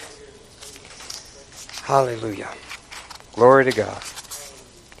Hallelujah. Glory to God.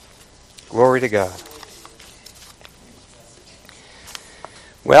 Glory to God.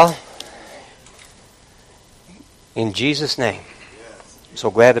 Well, in Jesus' name, I'm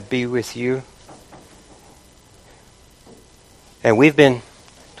so glad to be with you. And we've been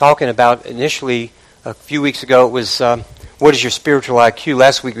talking about, initially, a few weeks ago, it was, what is your spiritual IQ?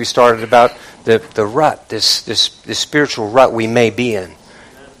 Last week we started about the rut, this spiritual rut we may be in.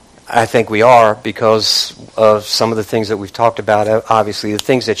 I think we are, because of some of the things that we've talked about, obviously, the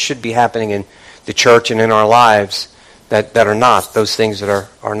things that should be happening in the church and in our lives that are not, those things that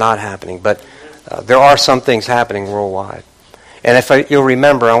are not happening. But there are some things happening worldwide. And if you'll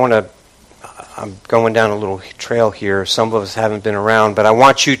remember, I'm going down a little trail here. Some of us haven't been around, but I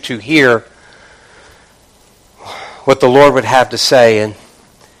want you to hear what the Lord would have to say. And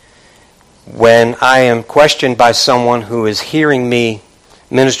when I am questioned by someone who is hearing me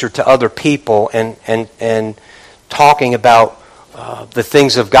minister to other people and talking about the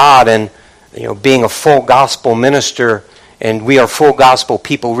things of God, and being a full gospel minister, and we are full gospel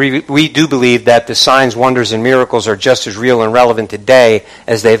people, we do believe that the signs, wonders, and miracles are just as real and relevant today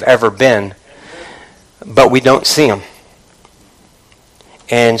as they've ever been, but we don't see them.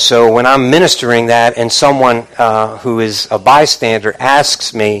 And so when I'm ministering that, and someone who is a bystander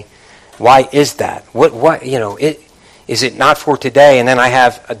asks me, why is that? Is it not for today? And then I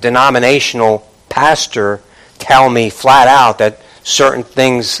have a denominational pastor tell me flat out that certain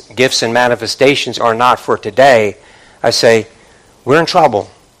things, gifts and manifestations, are not for today. I say, we're in trouble.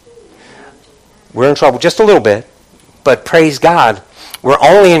 We're in trouble just a little bit, but praise God, we're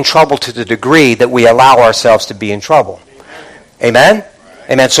only in trouble to the degree that we allow ourselves to be in trouble. Amen?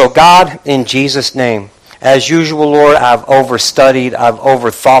 Amen. So God, in Jesus' name, as usual, Lord, I've overstudied, I've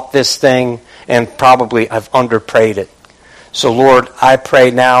overthought this thing, and probably I've underprayed it. So Lord, I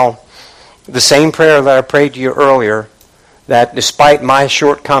pray now the same prayer that I prayed to you earlier, that despite my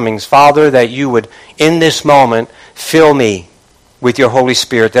shortcomings, Father, that you would, in this moment, fill me with your Holy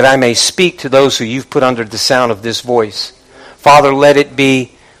Spirit, that I may speak to those who you've put under the sound of this voice. Father, let it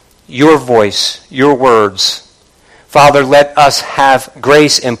be your voice, your words. Father, let us have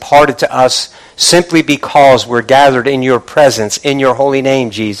grace imparted to us simply because we're gathered in your presence, in your holy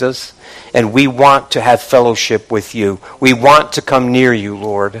name, Jesus. And we want to have fellowship with you. We want to come near you,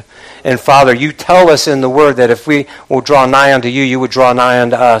 Lord. And Father, you tell us in the Word that if we will draw nigh unto you, you would draw nigh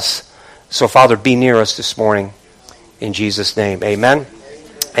unto us. So Father, be near us this morning. In Jesus' name, amen.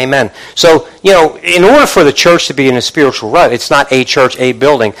 Amen. So, in order for the church to be in a spiritual rut, it's not a church, a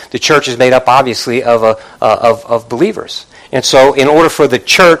building. The church is made up, obviously, of believers. And so, in order for the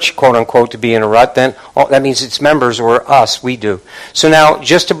church, quote unquote, to be in a rut, then that means its members, or us, we do. So now,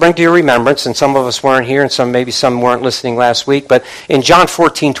 just to bring to your remembrance, and some of us weren't here, and maybe some weren't listening last week, but in John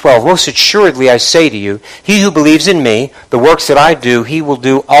 14:12, most assuredly I say to you, he who believes in me, the works that I do, he will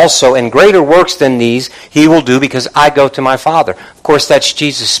do also, and greater works than these he will do, because I go to my Father. Of course, that's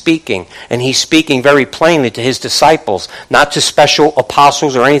Jesus speaking, and he's speaking very plainly to his disciples, not to special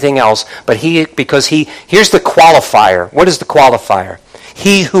apostles or anything else, but here's the qualifier. What is the qualifier?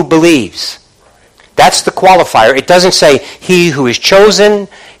 He who believes. That's the qualifier. It doesn't say he who is chosen,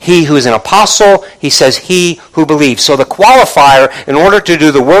 he who is an apostle. He says he who believes. So the qualifier, in order to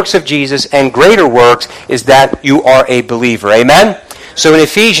do the works of Jesus and greater works, is that you are a believer. Amen? So in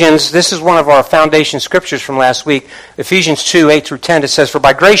Ephesians, this is one of our foundation scriptures from last week, Ephesians 2:8-10, it says, "For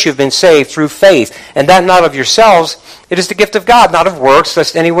by grace you have been saved through faith, and that not of yourselves, it is the gift of God, not of works,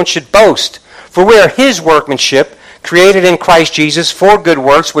 lest anyone should boast. For we are his workmanship, created in Christ Jesus for good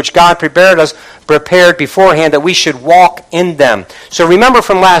works, which God prepared beforehand that we should walk in them." So remember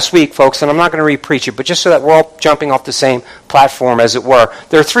from last week, folks, and I'm not going to re-preach it, but just so that we're all jumping off the same platform, as it were,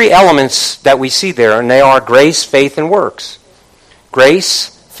 there are three elements that we see there, and they are grace, faith, and works.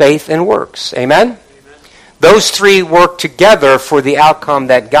 Grace, faith, and works. Amen? Those three work together for the outcome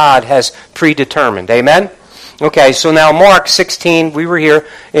that God has predetermined. Amen? Okay, so now Mark 16, we were here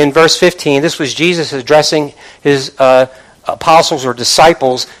in verse 15. This was Jesus addressing his apostles or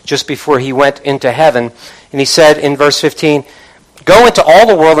disciples just before he went into heaven. And he said in verse 15, "Go into all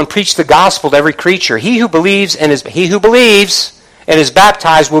the world and preach the gospel to every creature. He who believes and is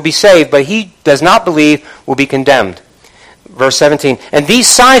baptized will be saved, but he does not believe will be condemned." Verse 17, "And these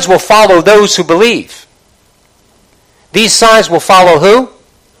signs will follow those who believe." These signs will follow who?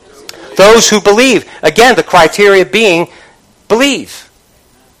 Those who believe. Again, the criteria being believe.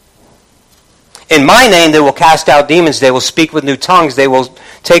 "In my name they will cast out demons, they will speak with new tongues, they will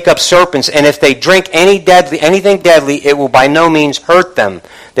take up serpents, and if they drink anything deadly, it will by no means hurt them.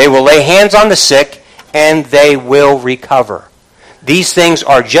 They will lay hands on the sick, and they will recover." These things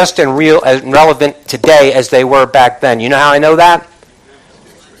are just as real and relevant today as they were back then. You know how I know that?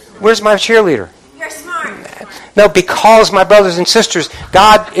 Where's my cheerleader? You're smart. No, because, my brothers and sisters,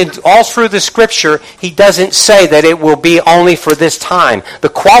 God, all through the Scripture, He doesn't say that it will be only for this time. The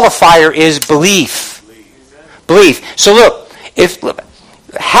qualifier is belief. Belief. So look,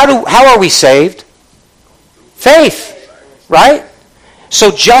 how are we saved? Faith, right?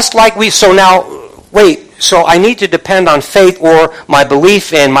 So I need to depend on faith or my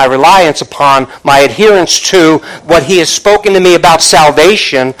belief in, my reliance upon, my adherence to what He has spoken to me about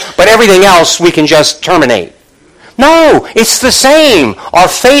salvation, but everything else we can just terminate. No, it's the same. Our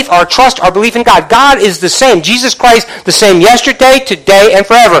faith, our trust, our belief in God. God is the same. Jesus Christ, the same yesterday, today, and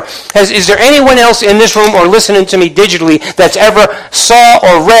forever. Is there anyone else in this room or listening to me digitally that's ever saw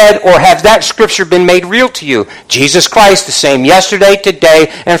or read or have that Scripture been made real to you? Jesus Christ, the same yesterday,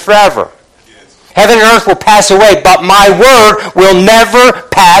 today, and forever. Heaven and earth will pass away, but my word will never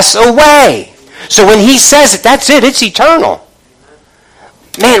pass away. So when He says it, that's it. It's eternal.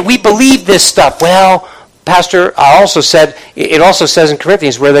 Man, we believe this stuff. Well, Pastor, it also says in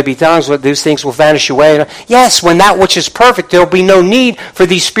Corinthians, where there be times when these things will vanish away. Yes, when that which is perfect, there will be no need for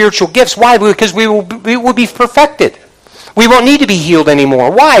these spiritual gifts. Why? Because we will be perfected. We won't need to be healed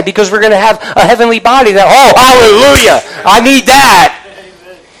anymore. Why? Because we're going to have a heavenly body that, hallelujah, I need that.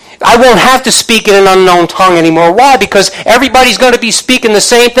 I won't have to speak in an unknown tongue anymore. Why? Because everybody's going to be speaking the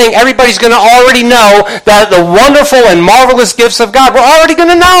same thing. Everybody's going to already know that the wonderful and marvelous gifts of God. We're already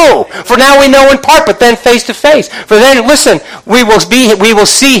going to know. For now we know in part, but then face to face. For then, listen, we will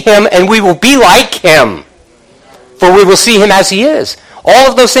see Him and we will be like Him. For we will see Him as He is.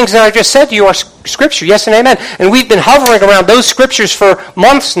 All of those things that I just said to you are Scripture. Yes and amen. And we've been hovering around those Scriptures for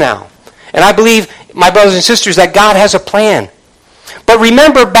months now. And I believe, my brothers and sisters, that God has a plan. But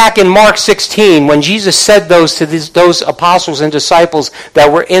remember back in Mark 16 when Jesus said those to those apostles and disciples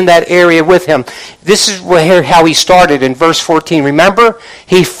that were in that area with Him. This is how He started in verse 14. Remember?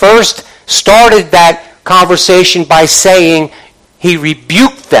 He first started that conversation by saying He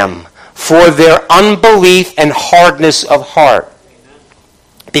rebuked them for their unbelief and hardness of heart.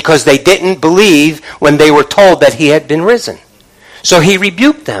 Because they didn't believe when they were told that He had been risen. So He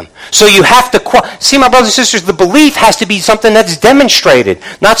rebuked them. So you have to... See, my brothers and sisters, the belief has to be something that's demonstrated,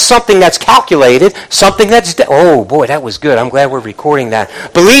 not something that's calculated, something that's... Oh, boy, that was good. I'm glad we're recording that.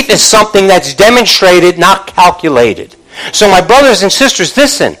 Belief is something that's demonstrated, not calculated. So my brothers and sisters,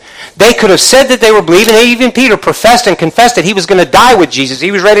 listen. They could have said that they were believing. Even Peter professed and confessed that he was going to die with Jesus.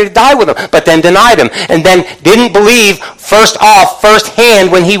 He was ready to die with Him, but then denied Him. And then didn't believe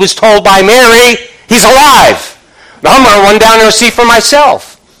firsthand when he was told by Mary, He's alive. I'm going to run down there and see for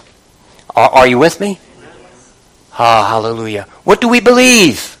myself. Are you with me? Hallelujah. What do we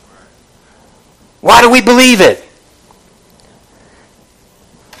believe? Why do we believe it?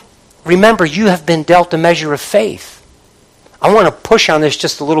 Remember, you have been dealt a measure of faith. I want to push on this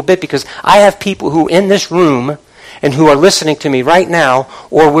just a little bit because I have people who in this room and who are listening to me right now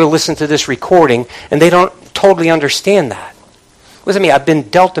or will listen to this recording and they don't totally understand that. Listen to me, I've been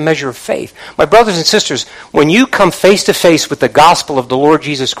dealt a measure of faith. My brothers and sisters, when you come face to face with the gospel of the Lord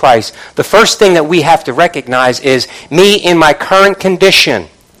Jesus Christ, the first thing that we have to recognize is me in my current condition.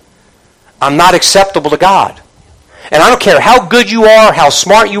 I'm not acceptable to God. And I don't care how good you are, how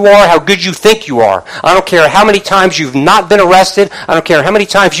smart you are, how good you think you are. I don't care how many times you've not been arrested. I don't care how many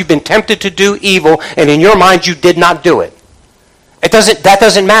times you've been tempted to do evil, and in your mind you did not do it. That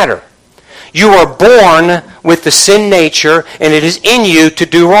doesn't matter. You are born with the sin nature, and it is in you to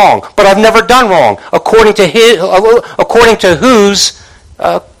do wrong. But I've never done wrong, according to whose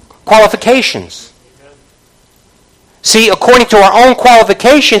qualifications? See, according to our own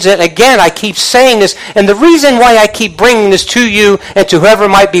qualifications, and again, I keep saying this, and the reason why I keep bringing this to you and to whoever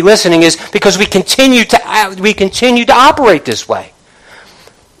might be listening is because we continue to operate this way.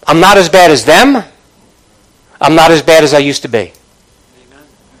 I'm not as bad as them. I'm not as bad as I used to be.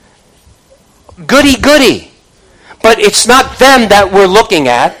 Goody. But it's not them that we're looking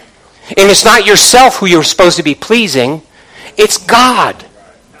at. And it's not yourself who you're supposed to be pleasing. It's God.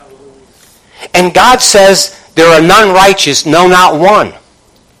 And God says, there are none righteous, no, not one.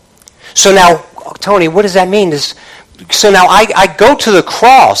 So now, Tony, what does that mean? So now I go to the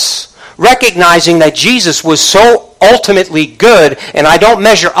cross recognizing that Jesus was so ultimately good and I don't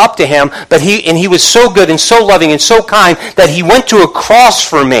measure up to Him, but he was so good and so loving and so kind that He went to a cross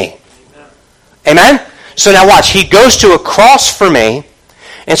for me. Amen? So now watch. He goes to a cross for me,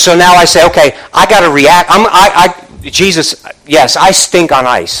 and so now I say, okay, I got to react. Jesus, yes, I stink on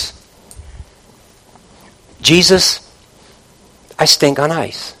ice. Jesus, I stink on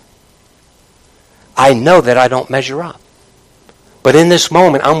ice. I know that I don't measure up. But in this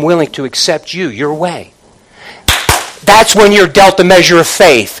moment, I'm willing to accept you, your way. That's when you're dealt a measure of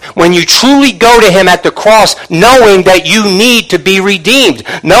faith. When you truly go to him at the cross, knowing that you need to be redeemed.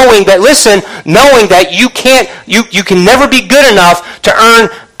 Knowing that you can never be good enough to earn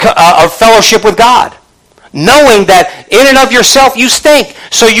a fellowship with God. Knowing that in and of yourself you stink.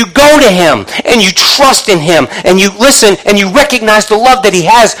 So you go to him and you trust in him and you listen and you recognize the love that he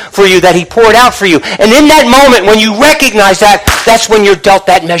has for you, that he poured out for you. And in that moment when you recognize that, that's when you're dealt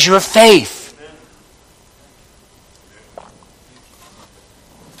that measure of faith.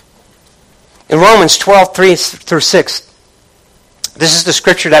 In Romans 12:3-6, this is the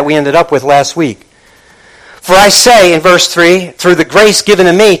scripture that we ended up with last week. For I say, in verse 3, through the grace given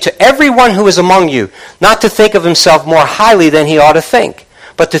to me, to everyone who is among you, not to think of himself more highly than he ought to think,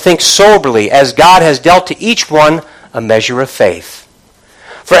 but to think soberly, as God has dealt to each one a measure of faith.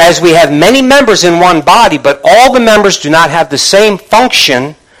 For as we have many members in one body, but all the members do not have the same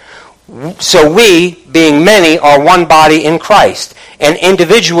function, so we, being many, are one body in Christ, and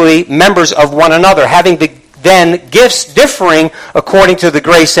individually members of one another, having then gifts differing according to the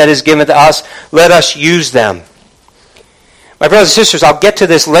grace that is given to us, let us use them. My brothers and sisters, I'll get to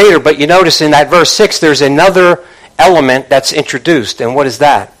this later, but you notice in that verse 6, there's another element that's introduced, and what is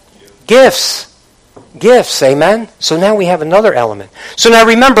that? Gifts. Gifts, amen? So now we have another element. So now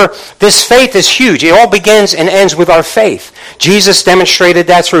remember, this faith is huge. It all begins and ends with our faith. Jesus demonstrated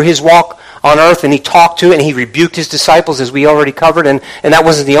that through his walk on earth, and he talked to and he rebuked his disciples, as we already covered, and that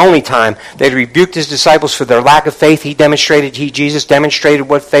wasn't the only time that he rebuked his disciples for their lack of faith. Jesus demonstrated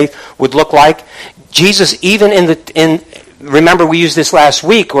what faith would look like. Jesus, even remember we used this last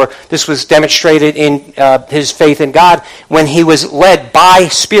week, or this was demonstrated in his faith in God, when he was led by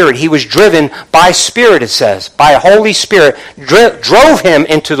Spirit. He was driven by Spirit, it says, by a Holy Spirit, drove him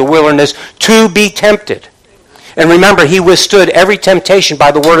into the wilderness to be tempted. And remember, he withstood every temptation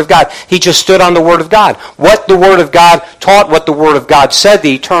by the Word of God. He just stood on the Word of God. What the Word of God taught, what the Word of God said,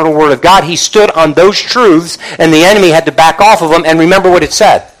 the eternal Word of God, he stood on those truths, and the enemy had to back off of them. And remember what it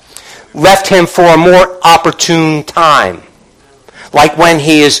said. Left him for a more opportune time. Like when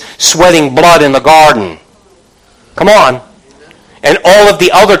he is sweating blood in the garden. Come on. And all of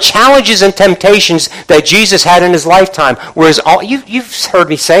the other challenges and temptations that Jesus had in his lifetime. Whereas you've heard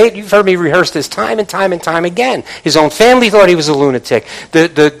me say it. You've heard me rehearse this time and time and time again. His own family thought he was a lunatic.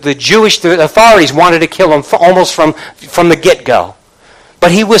 The Jewish authorities wanted to kill him almost from the get-go.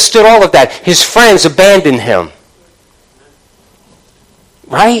 But he withstood all of that. His friends abandoned him.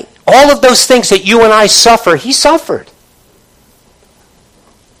 Right? All of those things that you and I suffer, he suffered.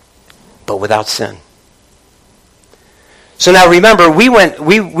 But without sin. So now remember, we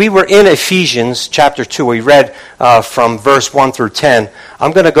were in Ephesians chapter 2. We read from verse 1 through 10.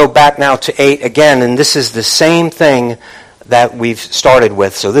 I'm going to go back now to 8 again, and this is the same thing that we've started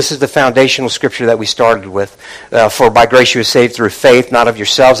with. So this is the foundational scripture that we started with. For by grace you are saved through faith, not of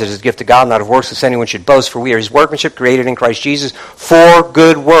yourselves. It is a gift of God, not of works, lest anyone should boast. For we are his workmanship, created in Christ Jesus, for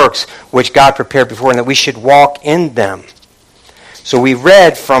good works, which God prepared before, and that we should walk in them. So we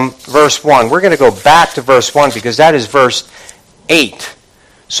read from verse 1. We're going to go back to verse 1 because that is verse 8.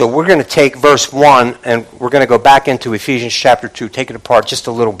 So we're going to take verse 1 and we're going to go back into Ephesians chapter 2, take it apart just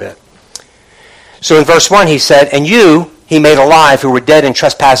a little bit. So in verse 1 he said, and you he made alive who were dead in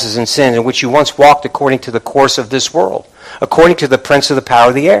trespasses and sins, in which you once walked according to the course of this world, according to the prince of the power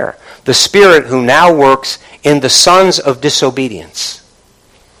of the air, the spirit who now works in the sons of disobedience.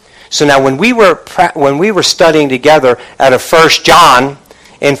 So now when we were studying together out of 1 John,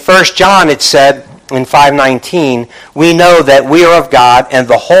 in 1 John it said in 5:19, we know that we are of God and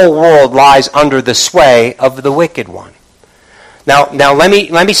the whole world lies under the sway of the wicked one. Now let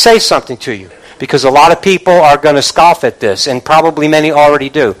me say something to you, because a lot of people are going to scoff at this, and probably many already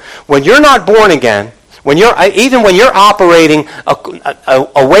do. When you're not born again, even when you're operating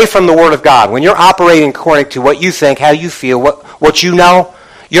away from the Word of God, when you're operating according to what you think, how you feel, what you know,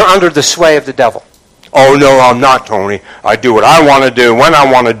 you're under the sway of the devil. Oh, no, I'm not, Tony. I do what I want to do, when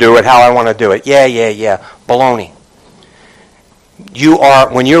I want to do it, how I want to do it. Yeah. Baloney.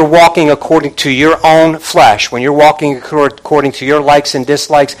 When you're walking according to your own flesh, when you're walking according to your likes and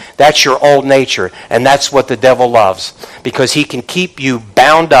dislikes, that's your old nature. And that's what the devil loves. Because he can keep you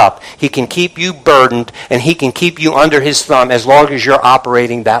bound up, he can keep you burdened, and he can keep you under his thumb as long as you're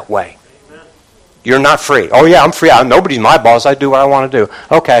operating that way. You're not free. Oh yeah, I'm free. Nobody's my boss. I do what I want to do.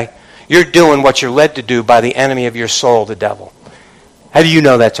 Okay. You're doing what you're led to do by the enemy of your soul, the devil. How do you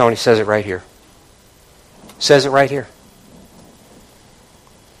know that, Tony? Says it right here. Says it right here.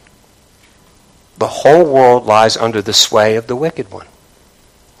 The whole world lies under the sway of the wicked one.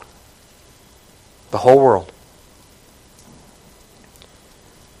 The whole world.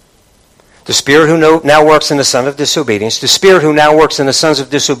 The spirit who now works in the son of disobedience, the spirit who now works in the sons of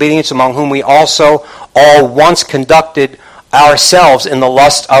disobedience, among whom we also all once conducted ourselves in the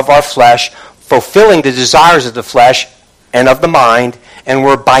lust of our flesh, fulfilling the desires of the flesh and of the mind, and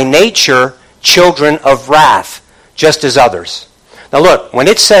were by nature children of wrath, just as others. Now look, when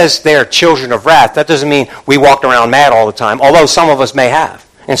it says they're children of wrath, that doesn't mean we walked around mad all the time, although some of us may have,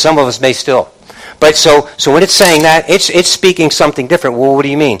 and some of us may still. But so when it's saying that, it's speaking something different. Well, what do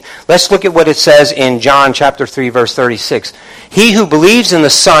you mean? Let's look at what it says in John chapter 3, verse 36. He who believes in the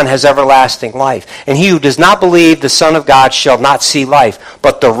Son has everlasting life, and he who does not believe the Son of God shall not see life,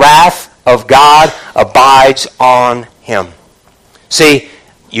 but the wrath of God abides on him. See,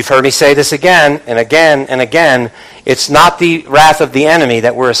 you've heard me say this again and again and again. It's not the wrath of the enemy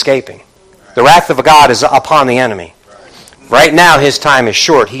that we're escaping. The wrath of God is upon the enemy. Right now, his time is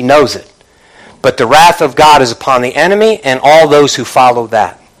short. He knows it. But the wrath of God is upon the enemy and all those who follow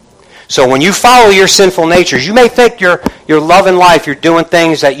that. So when you follow your sinful natures, you may think you're loving life, you're doing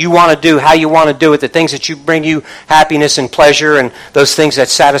things that you want to do, how you want to do it, the things that you bring you happiness and pleasure and those things that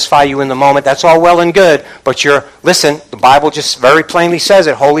satisfy you in the moment. That's all well and good, but listen, the Bible just very plainly says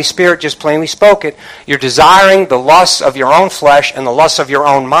it. Holy Spirit just plainly spoke it. You're desiring the lusts of your own flesh and the lusts of your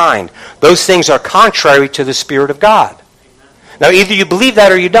own mind. Those things are contrary to the Spirit of God. Now either you believe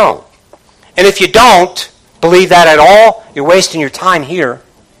that or you don't. And if you don't believe that at all, you're wasting your time here.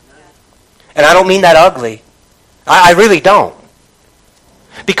 And I don't mean that ugly. I really don't.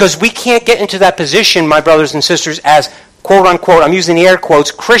 Because we can't get into that position, my brothers and sisters, as quote-unquote, I'm using the air quotes,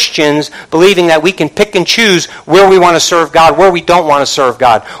 Christians, believing that we can pick and choose where we want to serve God, where we don't want to serve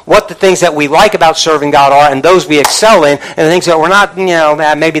God, what the things that we like about serving God are, and those we excel in, and the things that we're not,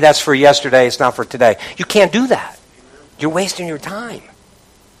 maybe that's for yesterday, it's not for today. You can't do that. You're wasting your time.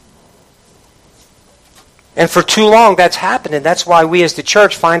 And for too long, that's happened, and that's why we as the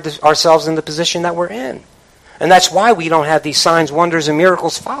church find ourselves in the position that we're in. And that's why we don't have these signs, wonders, and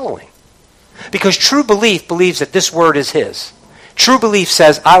miracles following. Because true belief believes that this word is his. True belief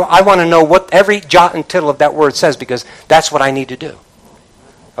says, I want to know what every jot and tittle of that word says, because that's what I need to do.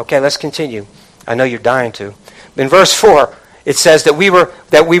 Okay, let's continue. I know you're dying to. In verse 4, it says that we were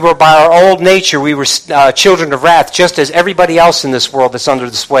by our old nature, we were children of wrath, just as everybody else in this world that's under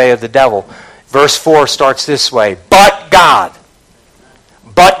the sway of the devil. Verse 4 starts this way. But God,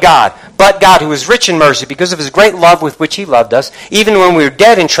 who is rich in mercy, because of his great love with which he loved us, even when we were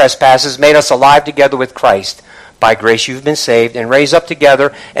dead in trespasses, made us alive together with Christ. By grace you've been saved, and raised up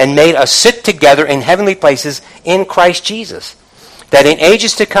together, and made us sit together in heavenly places in Christ Jesus, that in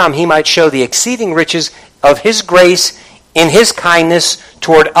ages to come he might show the exceeding riches of his grace in his kindness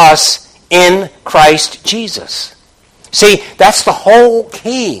toward us in Christ Jesus. See, that's the whole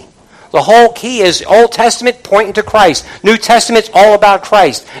key. The whole key is Old Testament pointing to Christ. New Testament's all about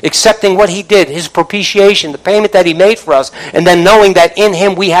Christ, accepting what he did, his propitiation, the payment that he made for us, and then knowing that in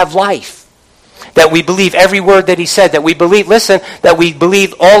him we have life. That we believe every word that he said, that we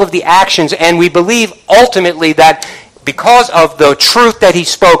believe all of the actions, and we believe ultimately that because of the truth that he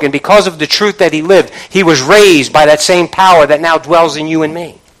spoke and because of the truth that he lived, he was raised by that same power that now dwells in you and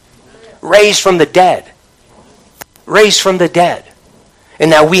me. Raised from the dead. Raised from the dead. And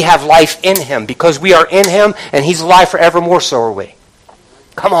now we have life in him because we are in him and he's alive forevermore, so are we.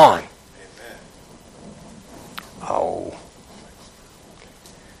 Come on. Amen. Oh.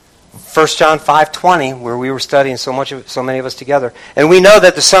 1 John 5:20, where we were studying so many of us together. And we know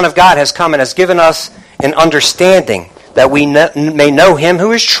that the Son of God has come and has given us an understanding that we may know him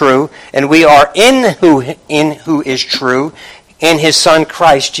who is true, and we are in who is true, in his Son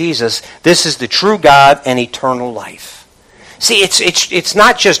Christ Jesus. This is the true God and eternal life. See, it's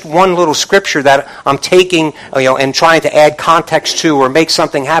not just one little scripture that I'm taking, and trying to add context to or make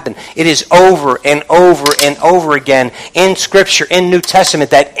something happen. It is over and over and over again in Scripture, in New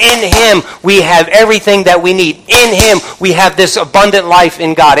Testament, that in him we have everything that we need. In him we have this abundant life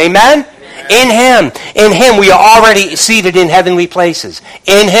in God. Amen? Amen. In him we are already seated in heavenly places.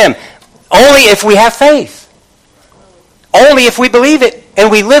 In him. Only if we have faith. Only if we believe it and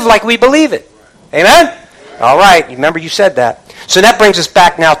we live like we believe it. Amen? All right, remember you said that. So that brings us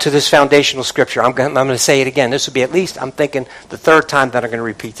back now to this foundational scripture. I'm going to say it again. This will be at least, I'm thinking, the third time that I'm going to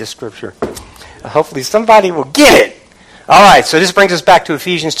repeat this scripture. Hopefully somebody will get it. All right, so this brings us back to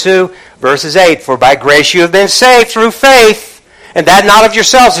Ephesians 2, verses 8. For by grace you have been saved through faith, and that not of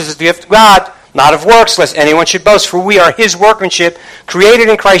yourselves, is the gift of God, not of works, lest anyone should boast. For we are his workmanship, created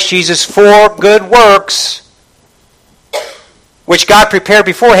in Christ Jesus for good works, which God prepared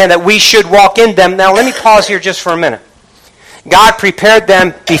beforehand that we should walk in them. Now let me pause here just for a minute. God prepared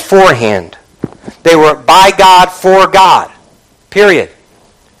them beforehand. They were by God, for God. Period.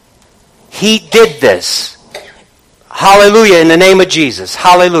 He did this. Hallelujah, in the name of Jesus.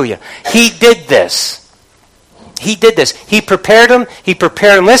 Hallelujah. He did this. He did this. He prepared them.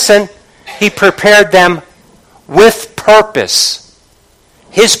 Listen, He prepared them with purpose.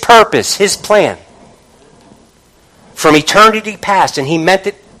 His purpose, His plan. From eternity past, and He meant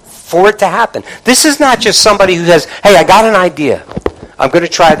it for it to happen. This is not just somebody who says, hey, I got an idea. I'm going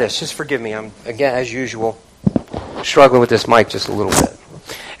to try this. Just forgive me. I'm, again, as usual, struggling with this mic just a little bit.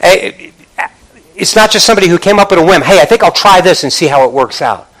 It's not just somebody who came up with a whim. Hey, I think I'll try this and see how it works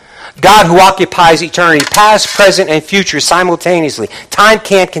out. God who occupies eternity, past, present, and future simultaneously. Time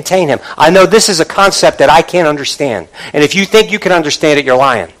can't contain Him. I know this is a concept that I can't understand. And if you think you can understand it, you're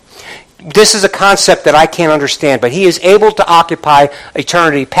lying. This is a concept that I can't understand, but He is able to occupy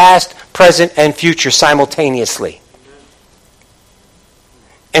eternity, past, present, and future simultaneously.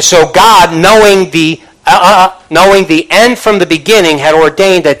 And so God, knowing the end from the beginning, had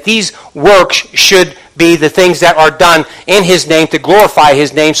ordained that these works should be the things that are done in His name to glorify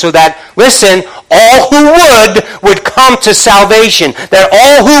His name, so that, listen, all who would come to salvation. That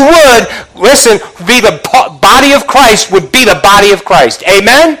all who would, listen, be the body of Christ would be the body of Christ.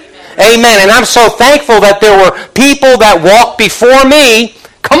 Amen? Amen. And I'm so thankful that there were people that walked before me.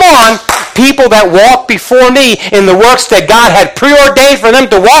 Come on. People that walked before me in the works that God had preordained for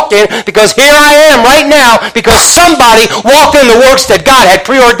them to walk in, because here I am right now because somebody walked in the works that God had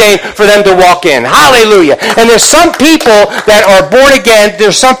preordained for them to walk in. Hallelujah. And there's some people that are born again.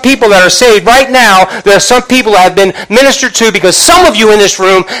 There's some people that are saved right now. There's some people that have been ministered to, because some of you in this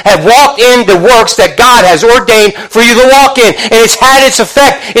room have walked in the works that God has ordained for you to walk in. And it's had its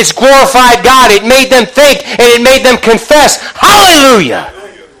effect. It's glorified God. It made them think, and it made them confess. Hallelujah.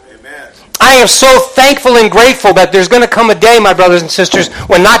 I am so thankful and grateful that there's going to come a day, my brothers and sisters,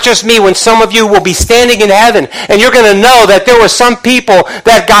 when not just me, when some of you will be standing in heaven, and you're going to know that there were some people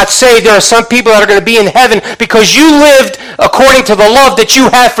that got saved. There are some people that are going to be in heaven because you lived according to the love that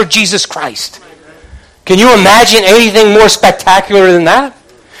you have for Jesus Christ. Can you imagine anything more spectacular than that?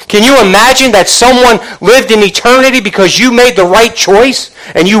 Can you imagine that someone lived in eternity because you made the right choice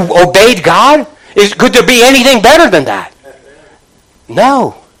and you obeyed God? Could there be anything better than that?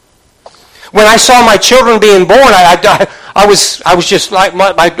 No. When I saw my children being born, I was just like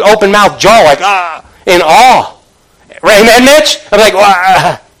my open mouth jaw, like in awe. Amen, Mitch? I'm like,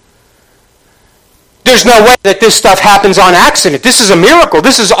 there's no way that this stuff happens on accident. This is a miracle.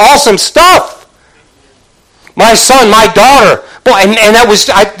 This is awesome stuff. My son, my daughter, boy,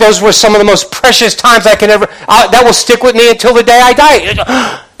 and those were some of the most precious times I can ever. That will stick with me until the day I die.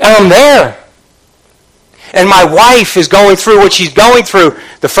 And I'm there. And my wife is going through what she's going through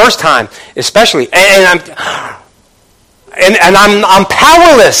the first time, especially, and I'm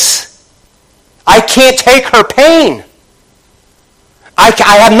powerless. I can't take her pain. I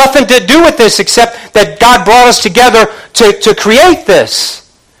have nothing to do with this except that God brought us together to create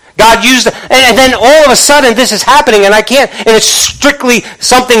this. God used it, and then all of a sudden this is happening, and I can't. And it's strictly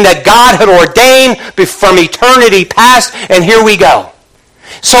something that God had ordained from eternity past, and here we go.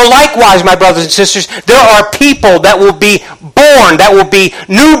 So likewise, my brothers and sisters, there are people that will be born, that will be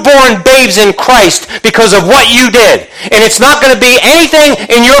newborn babes in Christ because of what you did. And it's not going to be anything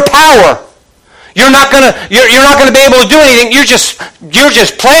in your power. You're not going to be able to do anything. You're just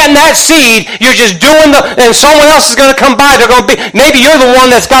planting that seed. You're just doing and someone else is going to come by. Maybe you're the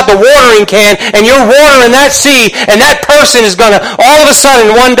one that's got the watering can, and you're watering that seed, and that person is going to all of a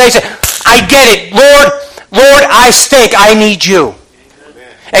sudden one day say, I get it, Lord, I stink. I need you.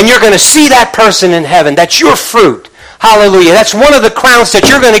 And you're going to see that person in heaven. That's your fruit. Hallelujah. That's one of the crowns that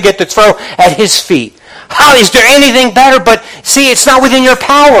you're going to get to throw at His feet. Is there anything better? But see, it's not within your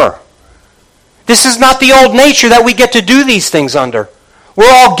power. This is not the old nature that we get to do these things under.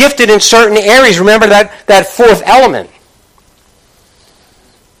 We're all gifted in certain areas. Remember that fourth element.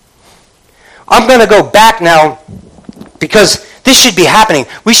 I'm going to go back now because this should be happening.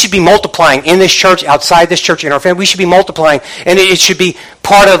 We should be multiplying in this church, outside this church, in our family. We should be multiplying, and it should be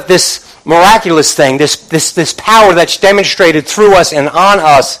part of this miraculous thing, this power that's demonstrated through us and on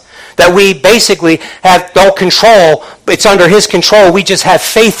us, that we basically don't control. It's under His control. We just have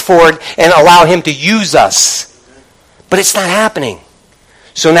faith for it and allow Him to use us. But it's not happening.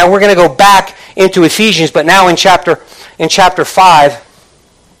 So now we're going to go back into Ephesians, but now in chapter 5.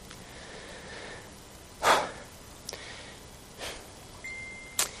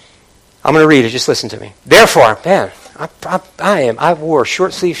 I'm going to read it. Just listen to me. Therefore, man, I wore a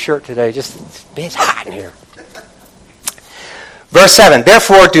short sleeve shirt today. It's hot in here. Verse 7.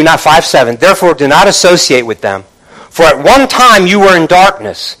 Therefore, do not associate with them. For at one time you were in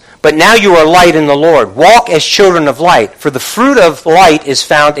darkness, But now you are light in the Lord. Walk as children of light, for the fruit of light is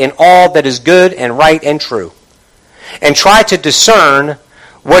found in all that is good and right and true. And try to discern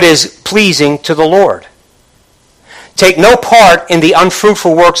what is pleasing to the Lord. Take no part in the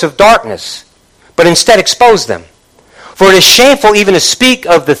unfruitful works of darkness, but instead expose them. For it is shameful even to speak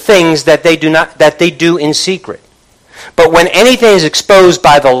of the things that they do in secret. But when anything is exposed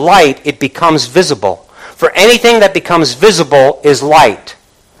by the light, it becomes visible. For anything that becomes visible is light.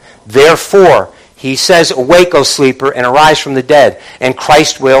 Therefore, he says, awake, O sleeper, and arise from the dead, and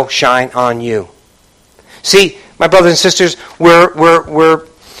Christ will shine on you. See, my brothers and sisters, we're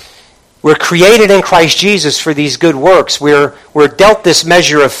created in Christ Jesus for these good works. We're dealt this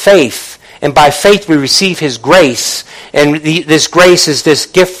measure of faith, and by faith we receive his grace. And this grace is this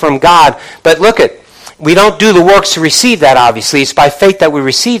gift from God. But look we don't do the works to receive that, obviously. It's by faith that we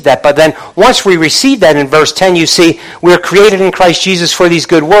receive that. But then once we receive that in verse 10, you see, we're created in Christ Jesus for these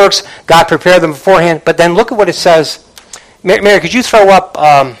good works. God prepared them beforehand. But then look at what it says. Mary, could you throw up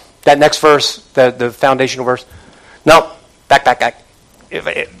that next verse, the foundational verse? No, back.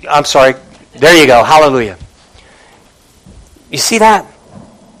 I'm sorry. There you go. Hallelujah. You see that?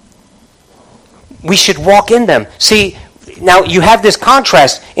 We should walk in them. See, now you have this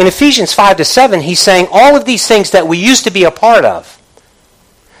contrast. In Ephesians 5-7, he's saying all of these things that we used to be a part of.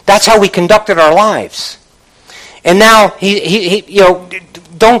 That's how we conducted our lives. And now,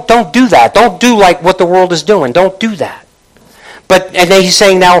 don't do that. Don't do like what the world is doing. Don't do that. And then he's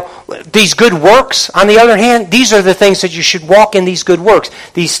saying now, these good works, on the other hand, these are the things that you should walk in, these good works.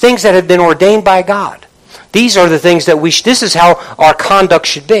 These things that have been ordained by God. These are the things that this is how our conduct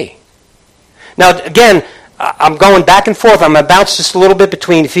should be. Now, again, I'm going back and forth. I'm going to bounce just a little bit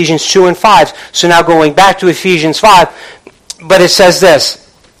between Ephesians 2 and 5. So now going back to Ephesians 5. But it says this.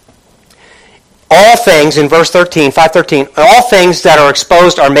 All things, in verse 13, 5:13, all things that are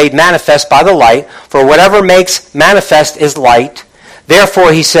exposed are made manifest by the light. For whatever makes manifest is light.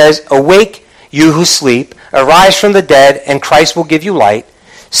 Therefore, he says, awake, you who sleep. Arise from the dead, and Christ will give you light.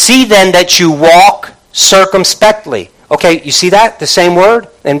 See then that you walk circumspectly. Okay, you see that? The same word?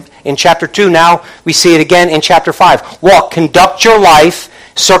 In chapter 2, now we see it again in chapter 5. Walk, conduct your life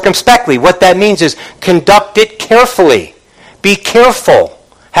circumspectly. What that means is conduct it carefully. Be careful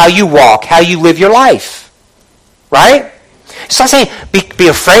how you walk, how you live your life. Right? It's not saying be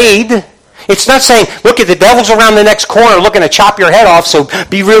afraid. It's not saying, look, the devil's around the next corner looking to chop your head off, so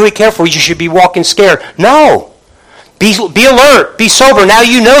be really careful. You should be walking scared. No. Be alert. Be sober. Now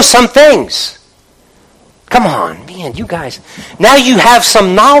you know some things. Come on, man, you guys. Now you have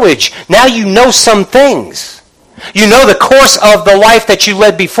some knowledge. Now you know some things. You know the course of the life that you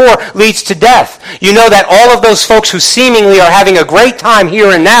led before leads to death. You know that all of those folks who seemingly are having a great time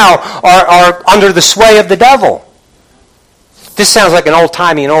here and now are under the sway of the devil. This sounds like an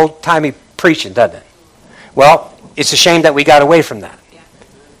old-timey preaching, doesn't it? Well, it's a shame that we got away from that.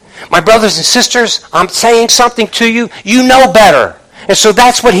 My brothers and sisters, I'm saying something to you. You know better. And so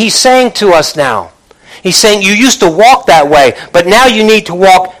that's what he's saying to us now. He's saying you used to walk that way, but now you need to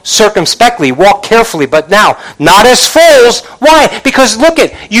walk circumspectly, walk carefully, but now, not as fools. Why? Because look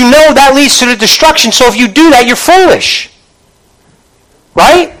you know that leads to the destruction, so if you do that, you're foolish.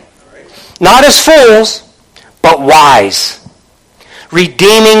 Right? Not as fools, but wise.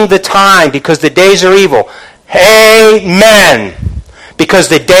 Redeeming the time, because the days are evil. Amen. Because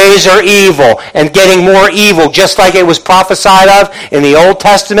the days are evil and getting more evil, just like it was prophesied of in the Old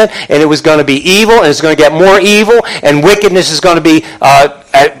Testament, and it was going to be evil, and it's going to get more evil, and wickedness is going to be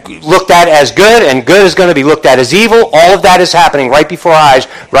looked at as good, and good is going to be looked at as evil. All of that is happening right before our eyes,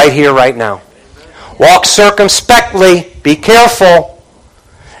 right here, right now. Walk circumspectly, be careful,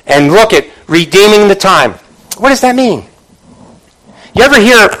 and look at redeeming the time. What does that mean? You ever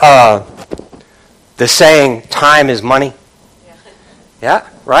hear the saying, time is money? Yeah,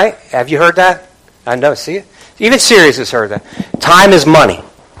 right? Have you heard that? I know, see it? Even Sirius has heard that. Time is money.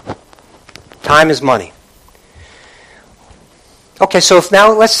 Time is money. Okay, so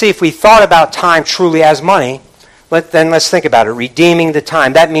now let's see if we thought about time truly as money. Then let's think about it. Redeeming the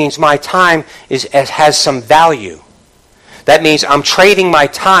time. That means my time has some value. That means I'm trading my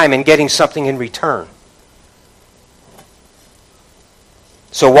time and getting something in return.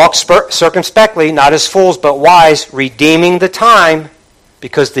 So walk circumspectly, not as fools, but wise, redeeming the time,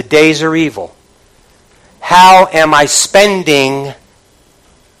 because the days are evil. How am I spending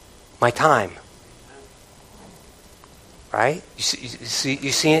my time? Right? You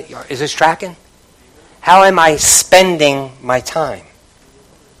see it? Is this tracking? How am I spending my time?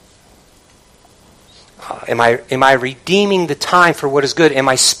 Am I redeeming the time for what is good? Am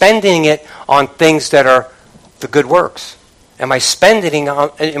I spending it on things that are the good works? Am I spending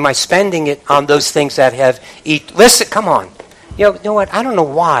it on those things that have listen, come on. You know what? I don't know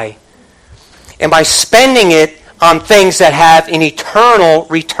why. Am I spending it on things that have an eternal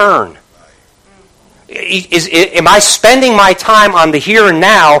return? Am I spending my time on the here and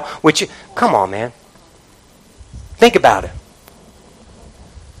now, which, come on, man. Think about it.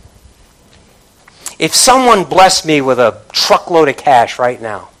 If someone blessed me with a truckload of cash right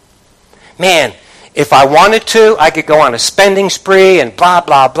now, man, if I wanted to, I could go on a spending spree and blah,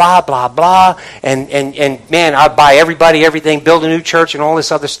 blah, blah, blah, blah. And man, I'd buy everybody everything, build a new church and all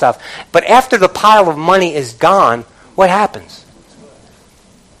this other stuff. But after the pile of money is gone, what happens?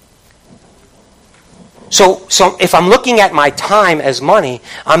 So if I'm looking at my time as money,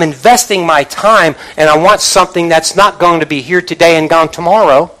 I'm investing my time and I want something that's not going to be here today and gone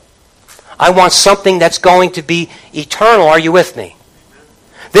tomorrow. I want something that's going to be eternal. Are you with me?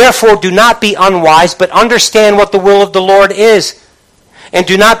 Therefore, do not be unwise, but understand what the will of the Lord is. And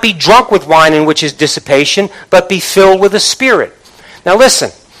do not be drunk with wine, in which is dissipation, but be filled with the Spirit. Now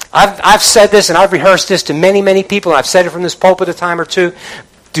listen, I've said this and I've rehearsed this to many, many people, and I've said it from this pulpit a time or two.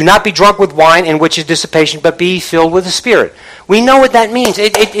 Do not be drunk with wine, in which is dissipation, but be filled with the Spirit. We know what that means.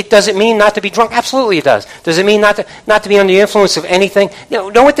 It doesn't mean not to be drunk. Absolutely it does. Does it mean not to be under the influence of anything? You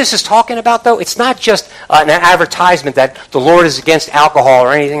know what this is talking about, though? It's not just an advertisement that the Lord is against alcohol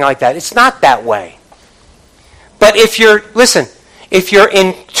or anything like that. It's not that way. But if you're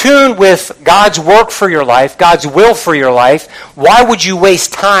in tune with God's work for your life, God's will for your life, why would you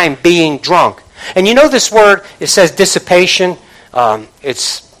waste time being drunk? And you know this word, it says dissipation.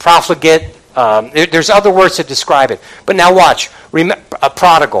 It's profligate. There's other words to describe it. But now watch. A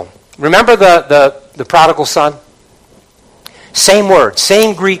prodigal. Remember the prodigal son? Same word.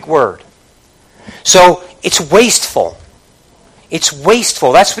 Same Greek word. So it's wasteful. It's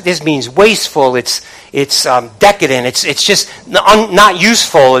wasteful. That's what this means. Wasteful. It's decadent. It's just not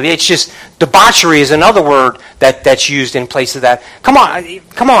useful. It's just debauchery is another word that's used in place of that. Come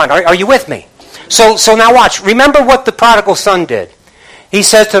on. Are you with me? So now watch. Remember what the prodigal son did. He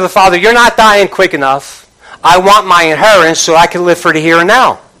says to the father, you're not dying quick enough. I want my inheritance so I can live for the here and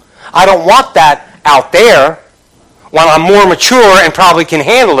now. I don't want that out there when I'm more mature and probably can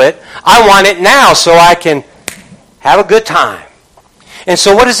handle it. I want it now so I can have a good time. And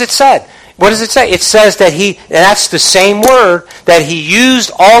so what does it say? What does it say? It says that and that's the same word, that he used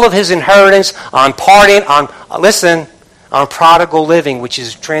all of his inheritance on partying, on prodigal living, which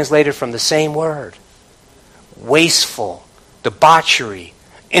is translated from the same word. Wasteful, debauchery,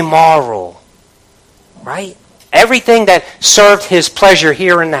 immoral, right? Everything that served his pleasure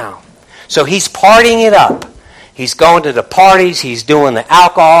here and now. So he's partying it up. He's going to the parties. He's doing the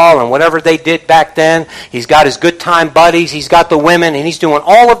alcohol and whatever they did back then. He's got his good time buddies. He's got the women, and he's doing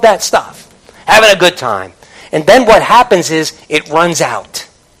all of that stuff. Having a good time. And then what happens is it runs out.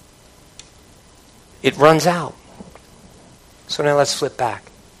 It runs out. So now let's flip back.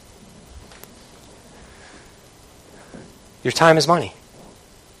 Your time is money.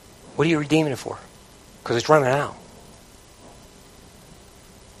 What are you redeeming it for? Because it's running out.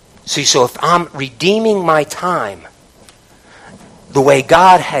 See, so if I'm redeeming my time the way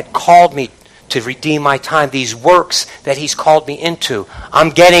God had called me to redeem my time, these works that he's called me into,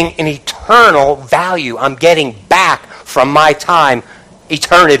 I'm getting an eternal value. I'm getting back from my time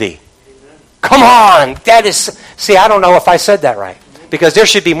eternity. Come on! See, I don't know if I said that right. Because there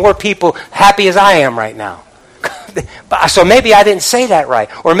should be more people happy as I am right now. So maybe I didn't say that right.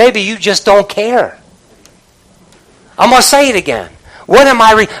 Or maybe you just don't care. I'm going to say it again. What am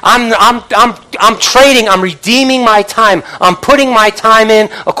I? I'm trading. I'm redeeming my time. I'm putting my time in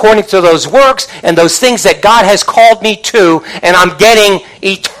according to those works and those things that God has called me to, and I'm getting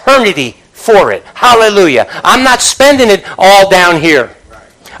eternity for it. Hallelujah. I'm not spending it all down here.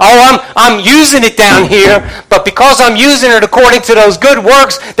 Oh, I'm using it down here, but because I'm using it according to those good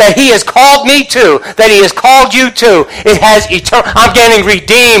works that he has called me to, that he has called you to, it has eternal. I'm getting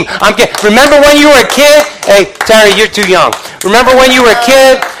redeemed. Remember when you were a kid? Hey, Terry, you're too young. Remember when you were a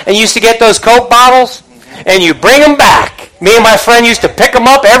kid and you used to get those Coke bottles? And you bring them back. Me and my friend used to pick them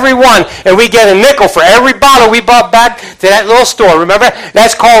up, every one, and we get a nickel for every bottle we brought back to that little store. Remember?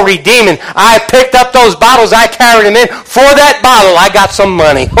 That's called redeeming. I picked up those bottles. I carried them in. For that bottle, I got some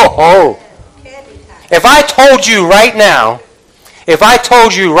money. Ho, ho. If I told you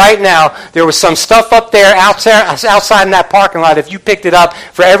right now there was some stuff up there outside in that parking lot, if you picked it up,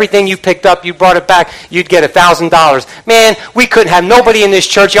 for everything you picked up, you brought it back, you'd get $1,000. Man, we couldn't have nobody in this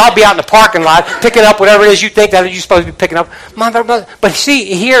church. Y'all be out in the parking lot picking up whatever it is you think that you're supposed to be picking up. But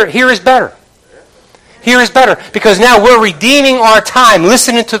see, here is better. Here is better, because now we're redeeming our time,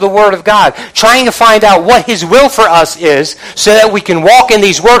 listening to the Word of God, trying to find out what His will for us is, so that we can walk in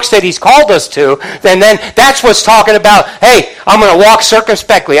these works that He's called us to. And then that's what's talking about, hey, I'm going to walk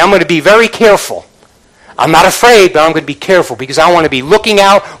circumspectly. I'm going to be very careful. I'm not afraid, but I'm going to be careful, because I want to be looking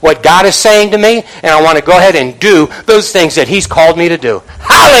out what God is saying to me, and I want to go ahead and do those things that He's called me to do.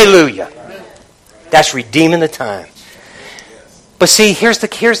 Hallelujah! That's redeeming the time. But see, here's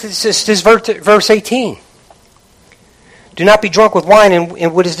this verse 18. Do not be drunk with wine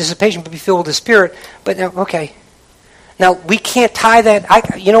and what is dissipation, but be filled with the Spirit. But now, okay. Now, we can't tie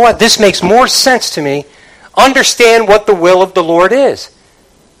that. You know what? This makes more sense to me. Understand what the will of the Lord is.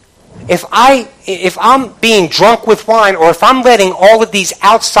 If I'm being drunk with wine, or if I'm letting all of these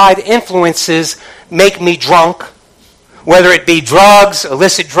outside influences make me drunk, whether it be drugs,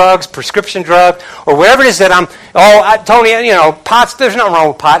 illicit drugs, prescription drugs, or whatever it is that Tony, pots, there's nothing wrong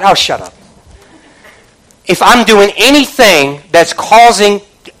with pot. Oh, shut up. If I'm doing anything that's causing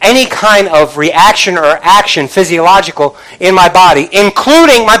any kind of reaction or action, physiological, in my body,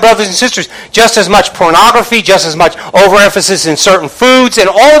 including, my brothers and sisters, just as much pornography, just as much overemphasis in certain foods, and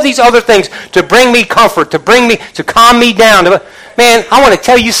all of these other things to bring me comfort, to calm me down. Man, I want to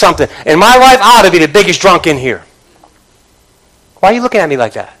tell you something. In my life, I ought to be the biggest drunk in here. Why are you looking at me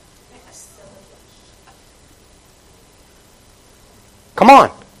like that? Come on.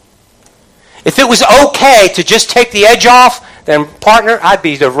 If it was okay to just take the edge off, then, partner, I'd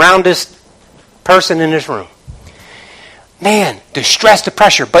be the roundest person in this room. Man, the stress, the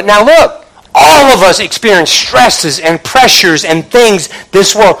pressure. But now look, all of us experience stresses and pressures and things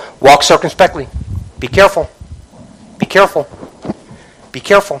this world. Walk circumspectly. Be careful. Be careful. Be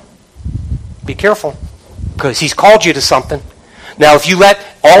careful. Be careful. Because He's called you to something. Now, if you let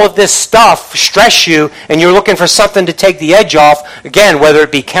all of this stuff stress you, and you're looking for something to take the edge off, again, whether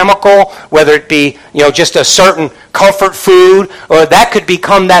it be chemical, whether it be just a certain comfort food, or that could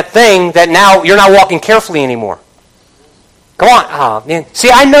become that thing that now you're not walking carefully anymore. Come on. Oh, man. See,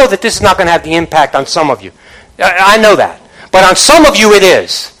 I know that this is not going to have the impact on some of you. I know that. But on some of you it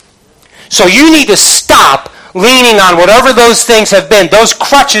is. So you need to stop leaning on whatever those things have been, those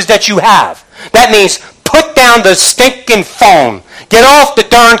crutches that you have. That means put down the stinking phone. Get off the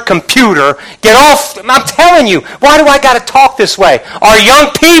darn computer. Get off. I'm telling you, why do I got to talk this way? Our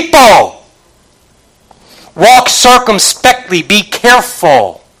young people, walk circumspectly. Be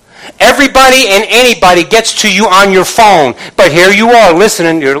careful. Everybody and anybody gets to you on your phone. But here you are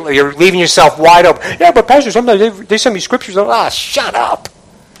listening. You're leaving yourself wide open. Yeah, but Pastor, sometimes they send me scriptures. Shut up.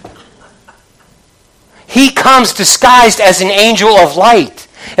 He comes disguised as an angel of light.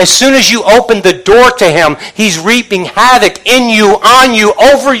 As soon as you open the door to Him, He's reaping havoc in you, on you,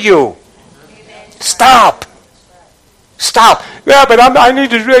 over you. Stop. Stop. Yeah, but I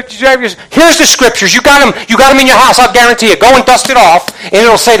need to. Here's the scriptures. You got them in your house. I'll guarantee you. Go and dust it off, and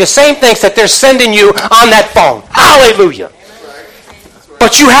it'll say the same things that they're sending you on that phone. Hallelujah.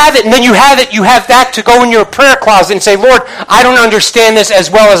 But you have it, and then you have that to go in your prayer closet and say, Lord, I don't understand this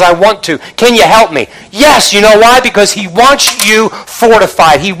as well as I want to. Can you help me? Yes, you know why? Because He wants you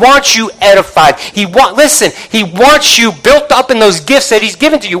fortified. He wants you edified. He wants you built up in those gifts that He's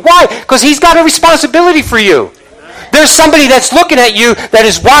given to you. Why? Because He's got a responsibility for you. There's somebody that's looking at you that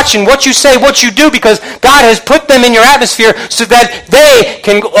is watching what you say, what you do, because God has put them in your atmosphere so that they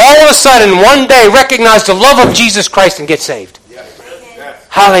can all of a sudden one day recognize the love of Jesus Christ and get saved.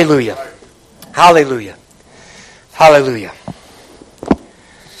 Hallelujah. Hallelujah. Hallelujah.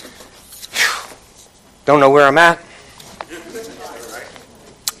 Whew. Don't know where I'm at.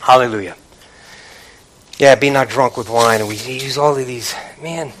 Hallelujah. Yeah, be not drunk with wine. And we use all of these.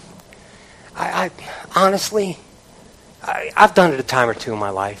 Man, I honestly, I've done it a time or two in my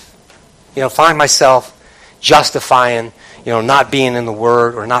life. Find myself justifying, not being in the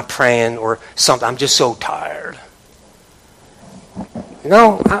Word or not praying or something. I'm just so tired.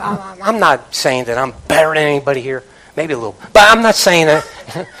 No, I'm not saying that I'm better than anybody here. Maybe a little. But I'm not saying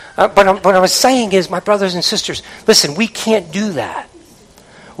that. But what I was saying is, my brothers and sisters, listen, we can't do that.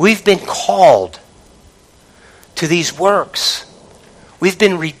 We've been called to these works. We've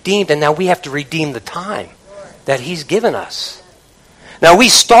been redeemed, and now we have to redeem the time that He's given us. Now, we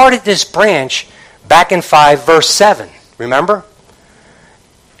started this branch back in 5, verse 7. Remember?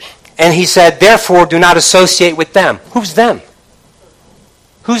 And He said, therefore, do not associate with them. Who's them?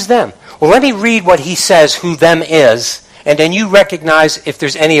 Who's them? Well, let me read what He says who them is, and then you recognize if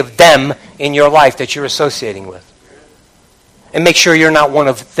there's any of them in your life that you're associating with. And make sure you're not one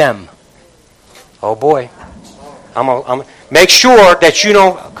of them. Oh boy. Make sure that you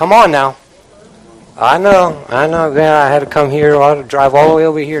don't. Come on now. I know. Yeah, I had to come here. I had to drive all the way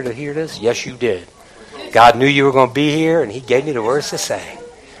over here to hear this. Yes, you did. God knew you were going to be here, and he gave me the words to say.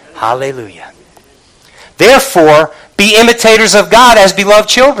 Hallelujah. Therefore, be imitators of God as beloved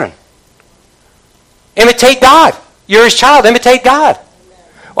children. Imitate God. You're his child. Imitate God.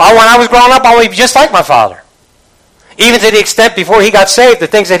 Well, when I was growing up, I wanted to be just like my father. Even to the extent before he got saved, the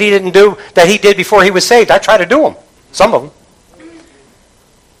things that he didn't do, that he did before he was saved, I tried to do them. Some of them.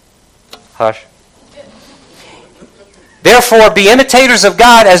 Hush. Therefore, be imitators of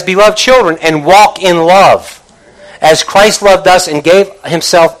God as beloved children and walk in love, as Christ loved us and gave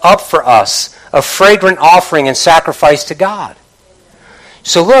himself up for us, a fragrant offering and sacrifice to God.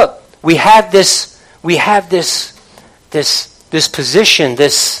 So look, we have this position,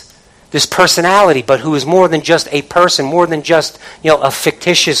 this personality, but who is more than just a person, more than just a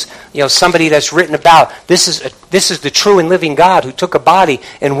fictitious somebody that's written about. This is the true and living God who took a body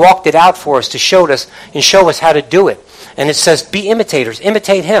and walked it out for us to show us how to do it. And it says, be imitators,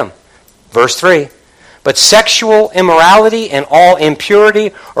 imitate him. Verse 3. But sexual immorality and all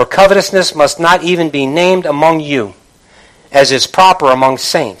impurity or covetousness must not even be named among you, as is proper among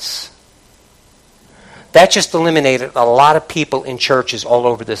saints. That just eliminated a lot of people in churches all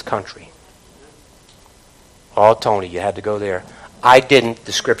over this country. Oh, Tony, you had to go there. I didn't.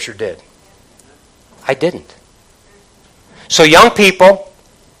 The Scripture did. I didn't. So young people,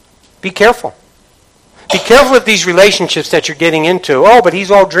 be careful. Be careful with these relationships that you're getting into. Oh, but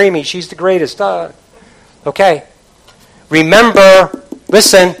he's all dreamy. She's the greatest. Okay. Remember,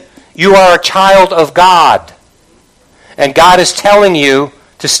 listen, you are a child of God. And God is telling you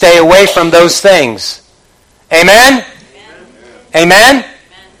to stay away from those things. Amen? Amen?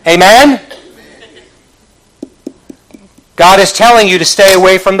 Amen? God is telling you to stay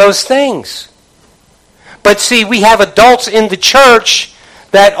away from those things. But see, we have adults in the church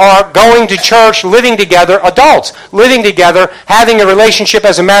that are going to church, living together, adults, living together, having a relationship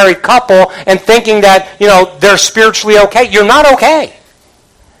as a married couple, and thinking that, they're spiritually okay. You're not okay.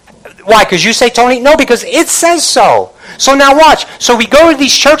 Why? Because you say, Tony? No, because it says so. So now watch. So we go to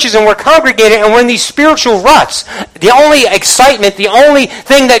these churches and we're congregated and we're in these spiritual ruts. The only excitement, the only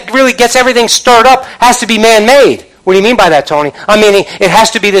thing that really gets everything stirred up has to be man-made. What do you mean by that, Tony? I mean, it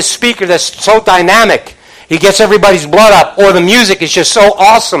has to be this speaker that's so dynamic. He gets everybody's blood up, or the music is just so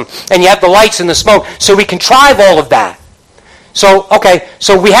awesome, and you have the lights and the smoke, so we contrive all of that. So, okay,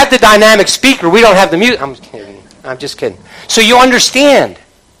 so we have the dynamic speaker, we don't have the music. I'm kidding. I'm just kidding. So you understand.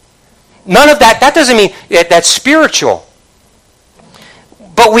 None of that doesn't mean that's spiritual.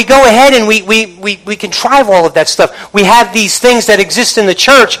 But we go ahead and we contrive all of that stuff. We have these things that exist in the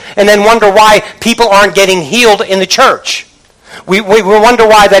church and then wonder why people aren't getting healed in the church. We wonder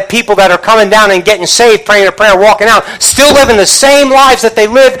why that people that are coming down and getting saved, praying a prayer, walking out, still living the same lives that they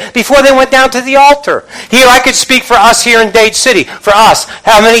lived before they went down to the altar. Here, I could speak for us here in Dade City. For us,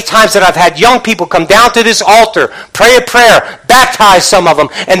 how many times that I've had young people come down to this altar, pray a prayer, baptize some of them,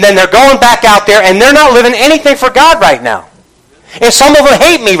 and then they're going back out there and they're not living anything for God right now. And some of them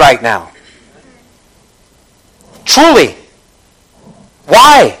hate me right now. Truly.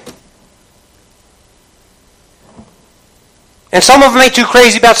 Why? And some of them ain't too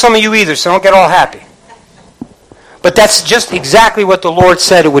crazy about some of you either, so don't get all happy. But that's just exactly what the Lord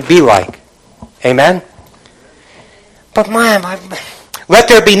said it would be like. Amen? But let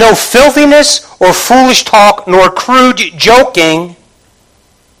there be no filthiness or foolish talk, nor crude joking,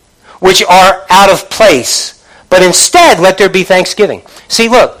 which are out of place. But instead, let there be thanksgiving. See,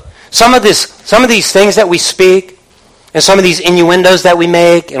 look, some of these things that we speak, and some of these innuendos that we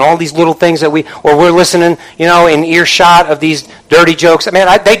make, and all these little things that we're listening, in earshot of these dirty jokes. Man,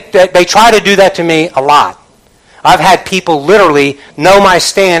 they try to do that to me a lot. I've had people literally know my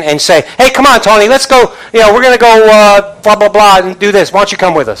stand and say, "Hey, come on, Tony, let's go. We're going to go blah blah blah and do this. Why don't you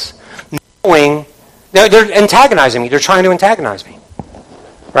come with us?" Knowing they're antagonizing me. They're trying to antagonize me,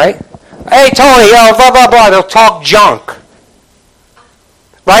 right? Hey, Tony, blah blah blah. They'll talk junk,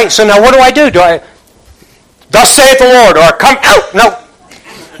 right? So now, what do? Do I? Thus saith the Lord, or come out. No,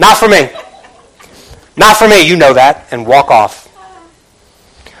 not for me. Not for me, you know that, and walk off.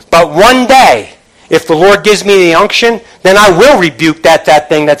 But one day, if the Lord gives me the unction, then I will rebuke that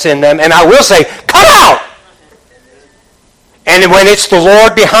thing that's in them, and I will say, come out! And when it's the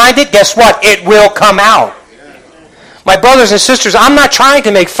Lord behind it, guess what? It will come out. My brothers and sisters, I'm not trying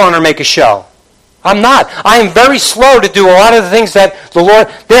to make fun or make a show. I'm not. I am very slow to do a lot of the things that the Lord...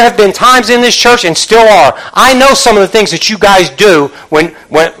 There have been times in this church, and still are. I know some of the things that you guys do when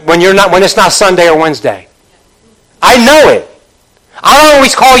it's not Sunday or Wednesday. I know it. I don't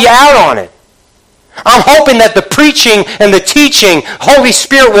always call you out on it. I'm hoping that the preaching and the teaching, Holy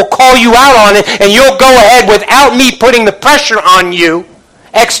Spirit will call you out on it, and you'll go ahead without me putting the pressure on you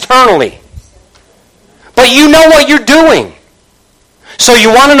externally. But you know what you're doing. So you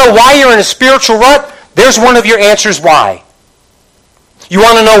want to know why you're in a spiritual rut? There's one of your answers why. You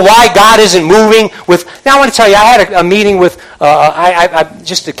want to know why God isn't moving with... Now I want to tell you, I had a meeting with,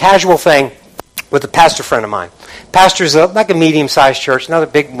 just a casual thing, with a pastor friend of mine. Pastor's like a medium-sized church, not a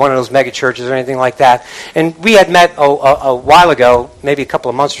big one of those mega churches or anything like that. And we had met a while ago, maybe a couple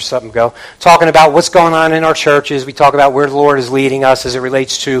of months or something ago, talking about what's going on in our churches. We talk about where the Lord is leading us as it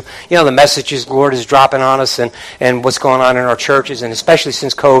relates to, the messages the Lord is dropping on us and what's going on in our churches, and especially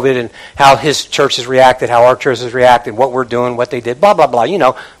since COVID and how his church has reacted, how our church has reacted, what we're doing, what they did, blah, blah, blah.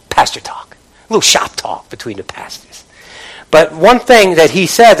 Pastor talk. A little shop talk between the pastors. But one thing that he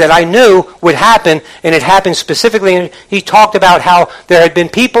said that I knew would happen, and it happened specifically, and he talked about how there had been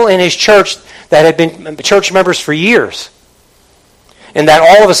people in his church that had been church members for years, and that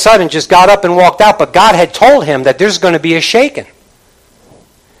all of a sudden just got up and walked out, but God had told him that there's going to be a shaking.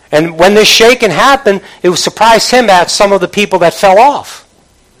 And when this shaking happened, it surprised him at some of the people that fell off.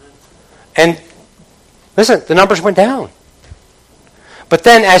 And listen, the numbers went down. But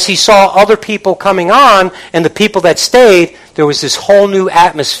then as he saw other people coming on and the people that stayed, there was this whole new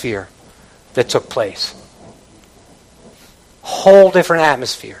atmosphere that took place. Whole different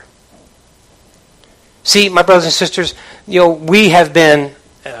atmosphere. See, my brothers and sisters, we have been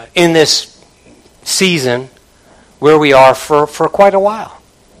in this season where we are for quite a while.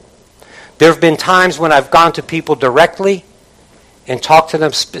 There have been times when I've gone to people directly and talked to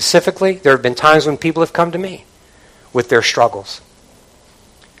them specifically. There have been times when people have come to me with their struggles.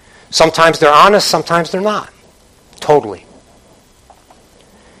 Sometimes they're honest, sometimes they're not. Totally.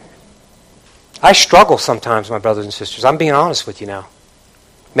 I struggle sometimes, my brothers and sisters. I'm being honest with you now.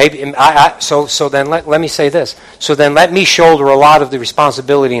 Maybe so then let me say this. So then let me shoulder a lot of the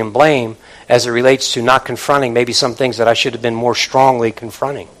responsibility and blame as it relates to not confronting maybe some things that I should have been more strongly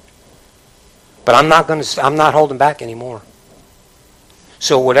confronting. But I'm not holding back anymore.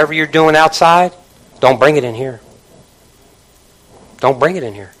 So whatever you're doing outside, don't bring it in here. Don't bring it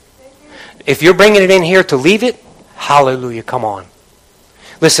in here. If you're bringing it in here to leave it, hallelujah, come on.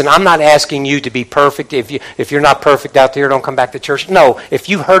 Listen, I'm not asking you to be perfect. If you're not perfect out there, don't come back to church. No, if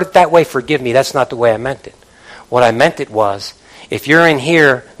you heard it that way, forgive me. That's not the way I meant it. What I meant it was, if you're in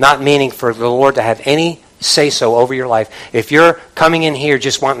here not meaning for the Lord to have any say-so over your life, if you're coming in here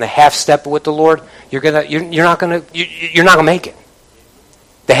just wanting to half-step with the Lord, you're not gonna make it.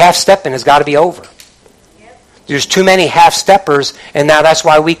 The half-stepping has got to be over. There's too many half-steppers, and now that's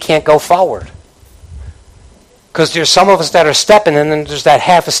why we can't go forward. Because there's some of us that are stepping, and then there's that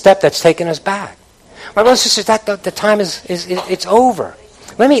half a step that's taking us back. My brothers and sisters, the time is it's over.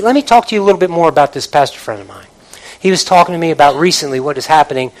 Let me talk to you a little bit more about this pastor friend of mine. He was talking to me about recently what is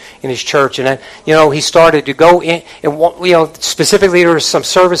happening in his church, and he started to go in, and specifically there are some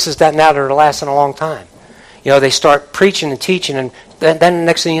services that are lasting a long time. They start preaching and teaching, and then the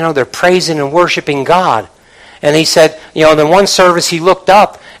next thing you know, they're praising and worshiping God. And he said, in one service he looked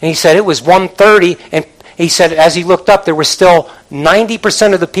up, and he said it was 1:30, and he said as he looked up, there was still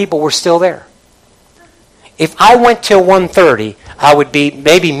 90% of the people were still there. If I went till 1:30, I would be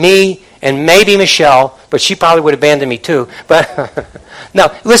maybe me and maybe Michelle, but she probably would abandon me too. But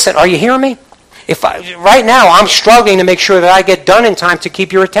no, listen, are you hearing me? Right now, I'm struggling to make sure that I get done in time to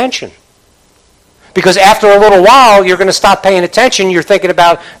keep your attention. Because after a little while, you're going to stop paying attention. You're thinking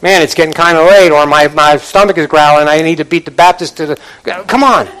about, man, it's getting kind of late, or my stomach is growling. I need to beat the Baptist to the... Come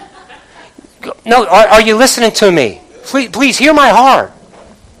on. No, are you listening to me? Please hear my heart.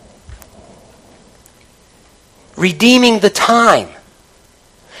 Redeeming the time.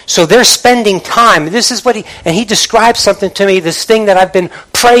 So they're spending time. This is what he described something to me, this thing that I've been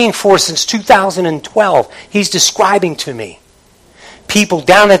praying for since 2012. He's describing to me. People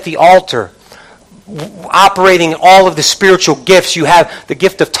down at the altar, operating all of the spiritual gifts. You have the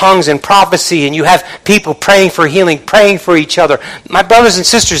gift of tongues and prophecy, and you have people praying for healing, praying for each other. My brothers and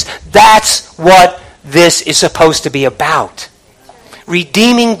sisters, that's what this is supposed to be about.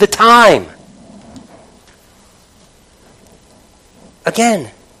 Redeeming the time.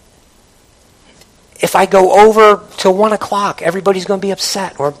 Again, if I go over till 1 o'clock, everybody's going to be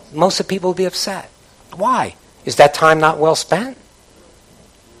upset, or most of the people will be upset. Why? Is that time not well spent?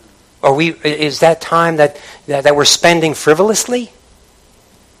 Is that time that we're spending frivolously?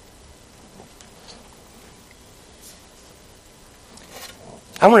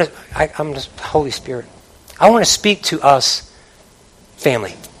 I'm just Holy Spirit. I want to speak to us,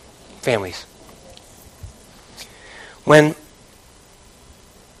 families.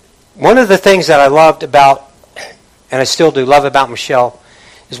 One of the things that I loved about, and I still do love about Michelle,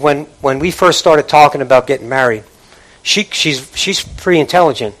 is when we first started talking about getting married. she's pretty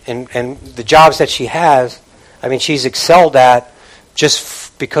intelligent, and the jobs that she has, I mean, she's excelled at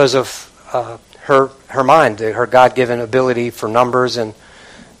just because of her mind, her God-given ability for numbers and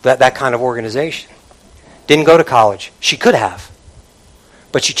that kind of organization. Didn't go to college. She could have,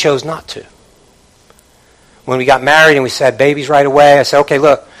 but she chose not to. When we got married and we had babies right away, I said, okay,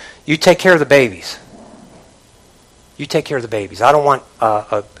 look, you take care of the babies. You take care of the babies. I don't want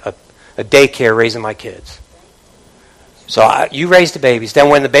a daycare raising my kids. So you raise the babies. Then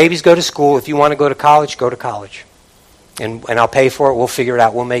when the babies go to school, if you want to go to college, go to college. And I'll pay for it. We'll figure it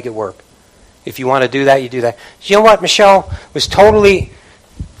out. We'll make it work. If you want to do that, you do that. You know what? Michelle was totally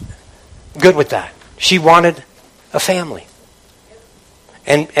good with that. She wanted a family.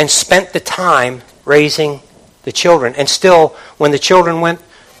 And spent the time raising the children. And still, when the children went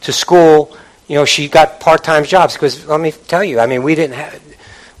to school, you know, she got part-time jobs. Because let me tell you, I mean, we didn't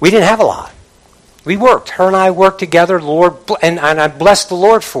have a lot. We worked. Her and I worked together, Lord, and I blessed the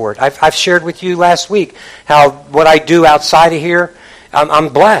Lord for it. I've shared with you last week how what I do outside of here, I'm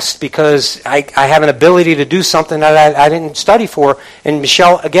blessed because I have an ability to do something that I didn't study for. And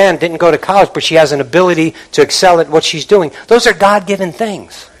Michelle, again, didn't go to college, but she has an ability to excel at what she's doing. Those are God-given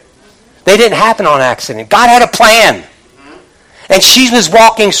things. They didn't happen on accident. God had a plan. And she was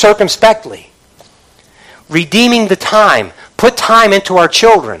walking circumspectly, redeeming the time, put time into our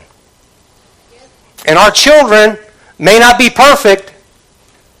children. And our children may not be perfect,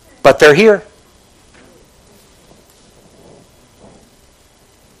 but they're here.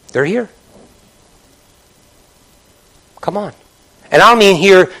 They're here. Come on. And I don't mean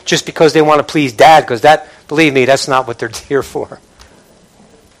here just because they want to please Dad, because that, believe me, that's not what they're here for.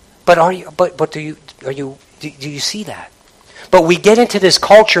 But do you see that? But we get into this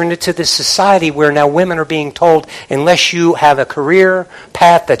culture and into this society where now women are being told, unless you have a career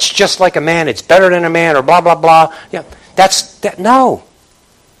path that's just like a man, it's better than a man, or blah, blah, blah. Yeah, no.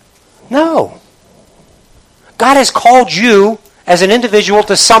 No. God has called you as an individual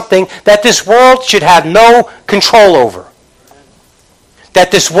to something that this world should have no control over.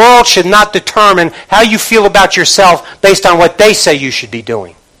 That this world should not determine how you feel about yourself based on what they say you should be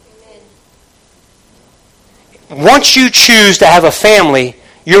doing. Once you choose to have a family,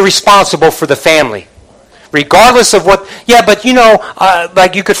 you're responsible for the family. Regardless of what... Yeah, but you know,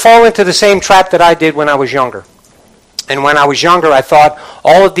 like you could fall into the same trap that I did when I was younger. And when I was younger, I thought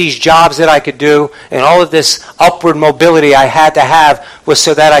all of these jobs that I could do and all of this upward mobility I had to have was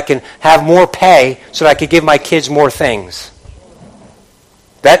so that I can have more pay so that I could give my kids more things.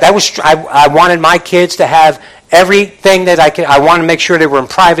 That was... I wanted my kids to have everything that I could. I wanted to make sure they were in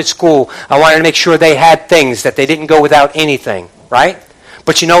private school. I wanted to make sure they had things, that they didn't go without anything, right?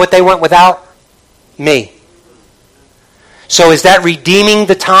 But you know what they went without? Me. So is that redeeming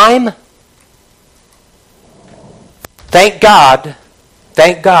the time? Thank God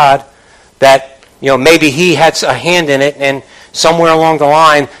that, you know, maybe he had a hand in it, and somewhere along the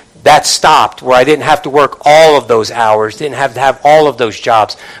line that stopped, where I didn't have to work all of those hours, didn't have to have all of those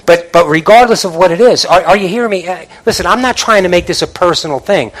jobs. But regardless of what it is, are you hearing me? Listen, I'm not trying to make this a personal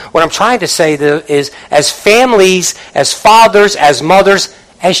thing. What I'm trying to say is, as families, as fathers, as mothers,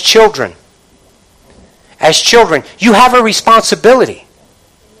 as children, you have a responsibility.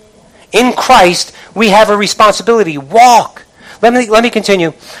 In Christ, we have a responsibility. Walk. Let me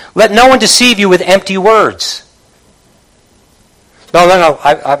continue. Let no one deceive you with empty words. No,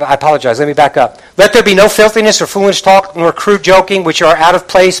 I apologize. Let me back up. Let there be no filthiness or foolish talk, nor crude joking, which are out of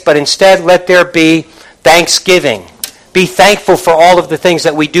place, but instead let there be thanksgiving. Be thankful for all of the things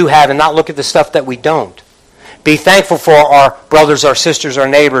that we do have and not look at the stuff that we don't. Be thankful for our brothers, our sisters, our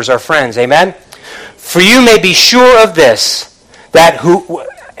neighbors, our friends. Amen? For you may be sure of this, that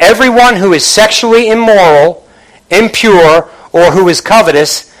everyone who is sexually immoral, impure, or who is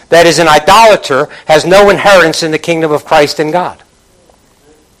covetous, that is an idolater, has no inheritance in the kingdom of Christ and God.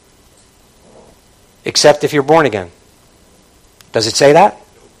 Except if you're born again. Does it say that?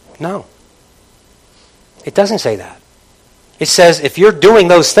 No. It doesn't say that. It says if you're doing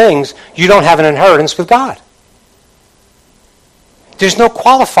those things, you don't have an inheritance with God. There's no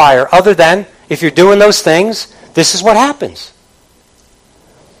qualifier other than if you're doing those things, this is what happens.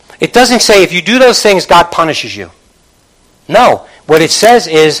 It doesn't say if you do those things, God punishes you. No. What it says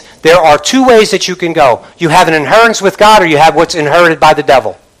is there are two ways that you can go. You have an inheritance with God, or you have what's inherited by the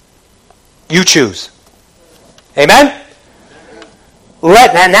devil. You choose. Amen?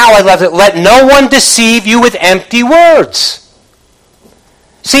 Now I love it. Let no one deceive you with empty words.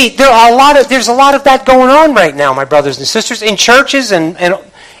 See, there's a lot of that going on right now, my brothers and sisters, in churches and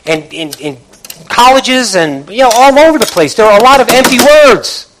in colleges and all over the place. There are a lot of empty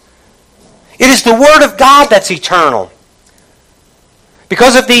words. It is the Word of God that's eternal.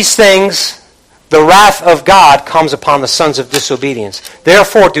 Because of these things, the wrath of God comes upon the sons of disobedience.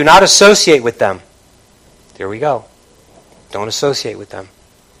 Therefore, do not associate with them. There we go. Don't associate with them.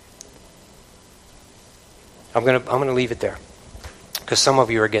 I'm going to leave it there, because some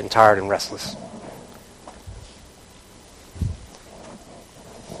of you are getting tired and restless.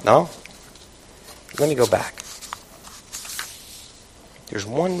 No? Let me go back. There's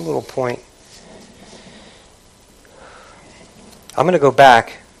one little point. I'm going to go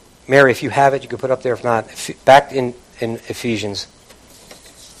back. Mary, if you have it, you can put it up there. If not, back in Ephesians.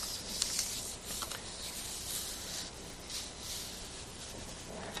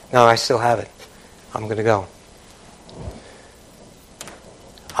 No, I still have it. I'm going to go.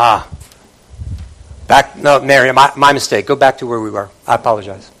 Back. No, Mary, my mistake. Go back to where we were. I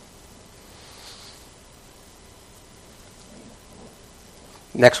apologize.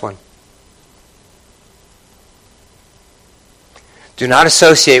 Next one. Do not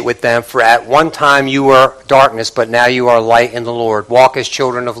associate with them, for at one time you were darkness, but now you are light in the Lord. Walk as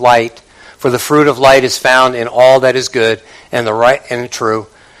children of light, for the fruit of light is found in all that is good and the right and the true.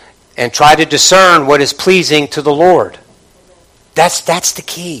 And try to discern what is pleasing to the Lord. That's the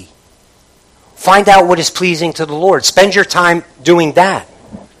key. Find out what is pleasing to the Lord. Spend your time doing that.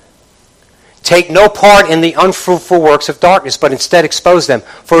 Take no part in the unfruitful works of darkness, but instead expose them.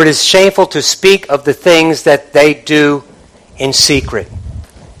 For it is shameful to speak of the things that they do in secret.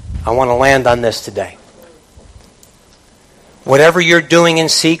 I want to land on this today. Whatever you're doing in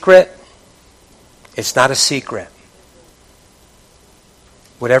secret, it's not a secret.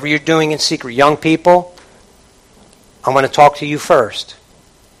 Whatever you're doing in secret. Young people, I'm going to talk to you first.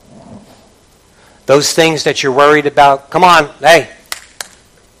 Those things that you're worried about, come on, hey.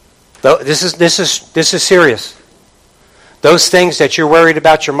 This is serious. Those things that you're worried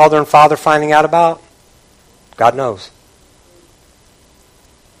about your mother and father finding out about, God knows.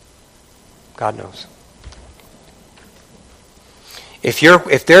 God knows.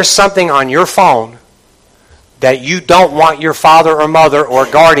 If there's something on your phone that you don't want your father or mother or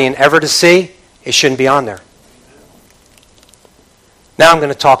guardian ever to see, it shouldn't be on there. Now I'm going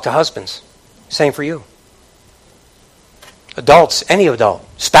to talk to husbands. Same for you. Adults, any adult.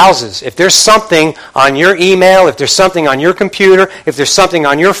 Spouses, if there's something on your email, if there's something on your computer, if there's something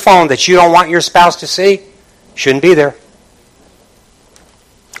on your phone that you don't want your spouse to see, shouldn't be there.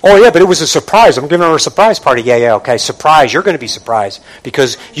 Oh yeah, but it was a surprise. I'm giving her a surprise party. Yeah, okay, surprise. You're going to be surprised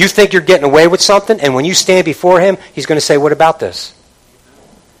because you think you're getting away with something, and when you stand before him, he's going to say, what about this?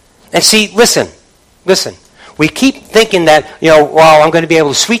 And see, listen. We keep thinking that, well, I'm going to be able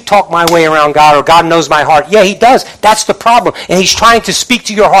to sweet talk my way around God, or God knows my heart. Yeah, he does. That's the problem. And he's trying to speak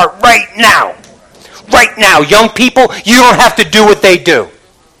to your heart right now. Right now. Young people, you don't have to do what they do.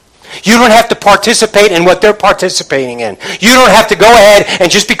 You don't have to participate in what they're participating in. You don't have to go ahead and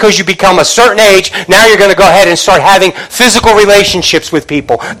just because you become a certain age, now you're going to go ahead and start having physical relationships with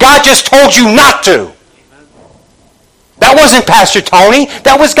people. God just told you not to. That wasn't Pastor Tony.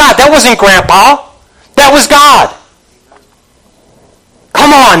 That was God. That wasn't Grandpa. That was God.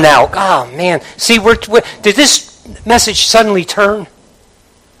 Come on now. Oh, man. See, did this message suddenly turn?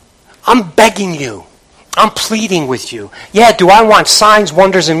 I'm begging you. I'm pleading with you. Yeah, do I want signs,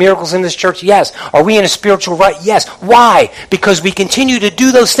 wonders, and miracles in this church? Yes. Are we in a spiritual rut? Yes. Why? Because we continue to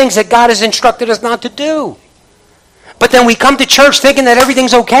do those things that God has instructed us not to do. But then we come to church thinking that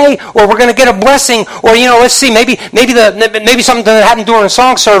everything's okay, or we're going to get a blessing, or let's see, maybe something that happened during a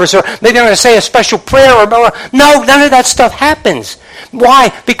song service, or maybe I'm going to say a special prayer, or no, none of that stuff happens.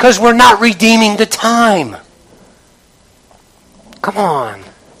 Why? Because we're not redeeming the time. Come on.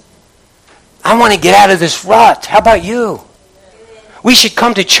 I want to get out of this rut. How about you? We should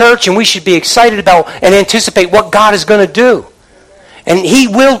come to church and we should be excited about and anticipate what God is going to do. And he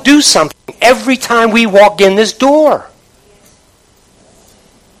will do something every time we walk in this door.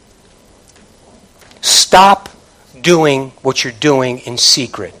 Stop doing what you're doing in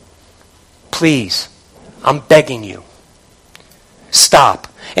secret. Please. I'm begging you. Stop.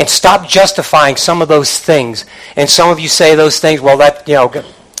 And stop justifying some of those things. And some of you say those things, well,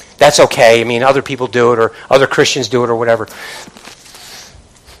 that's okay. I mean, other people do it, or other Christians do it, or whatever.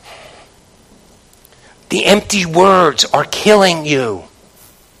 The empty words are killing you.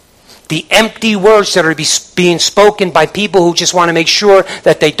 The empty words that are being spoken by people who just want to make sure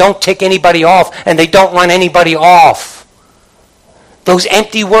that they don't tick anybody off and they don't run anybody off. Those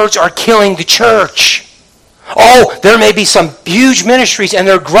empty words are killing the church. Oh, there may be some huge ministries and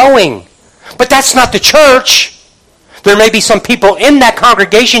they're growing, but that's not the church. There may be some people in that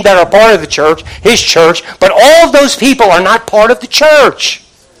congregation that are part of the church, his church, but all of those people are not part of the church.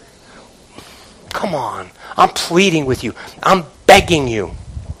 Come on. I'm pleading with you. I'm begging you.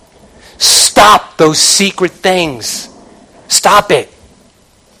 Stop those secret things. Stop it.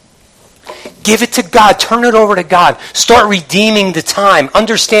 Give it to God. Turn it over to God. Start redeeming the time.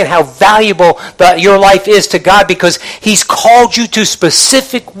 Understand how valuable your life is to God because He's called you to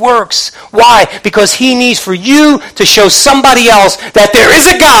specific works. Why? Because He needs for you to show somebody else that there is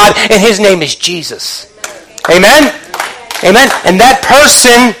a God and His name is Jesus. Amen? Amen? And that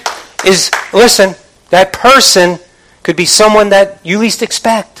person is, listen, that person could be someone that you least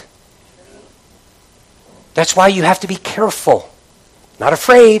expect. That's why you have to be careful. Not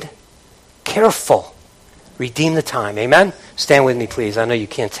afraid. Careful. Redeem the time. Amen? Stand with me, please. I know you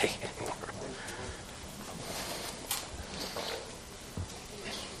can't take it anymore.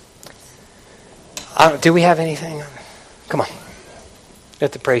 Do we have anything? Come on.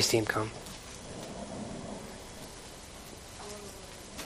 Let the praise team come.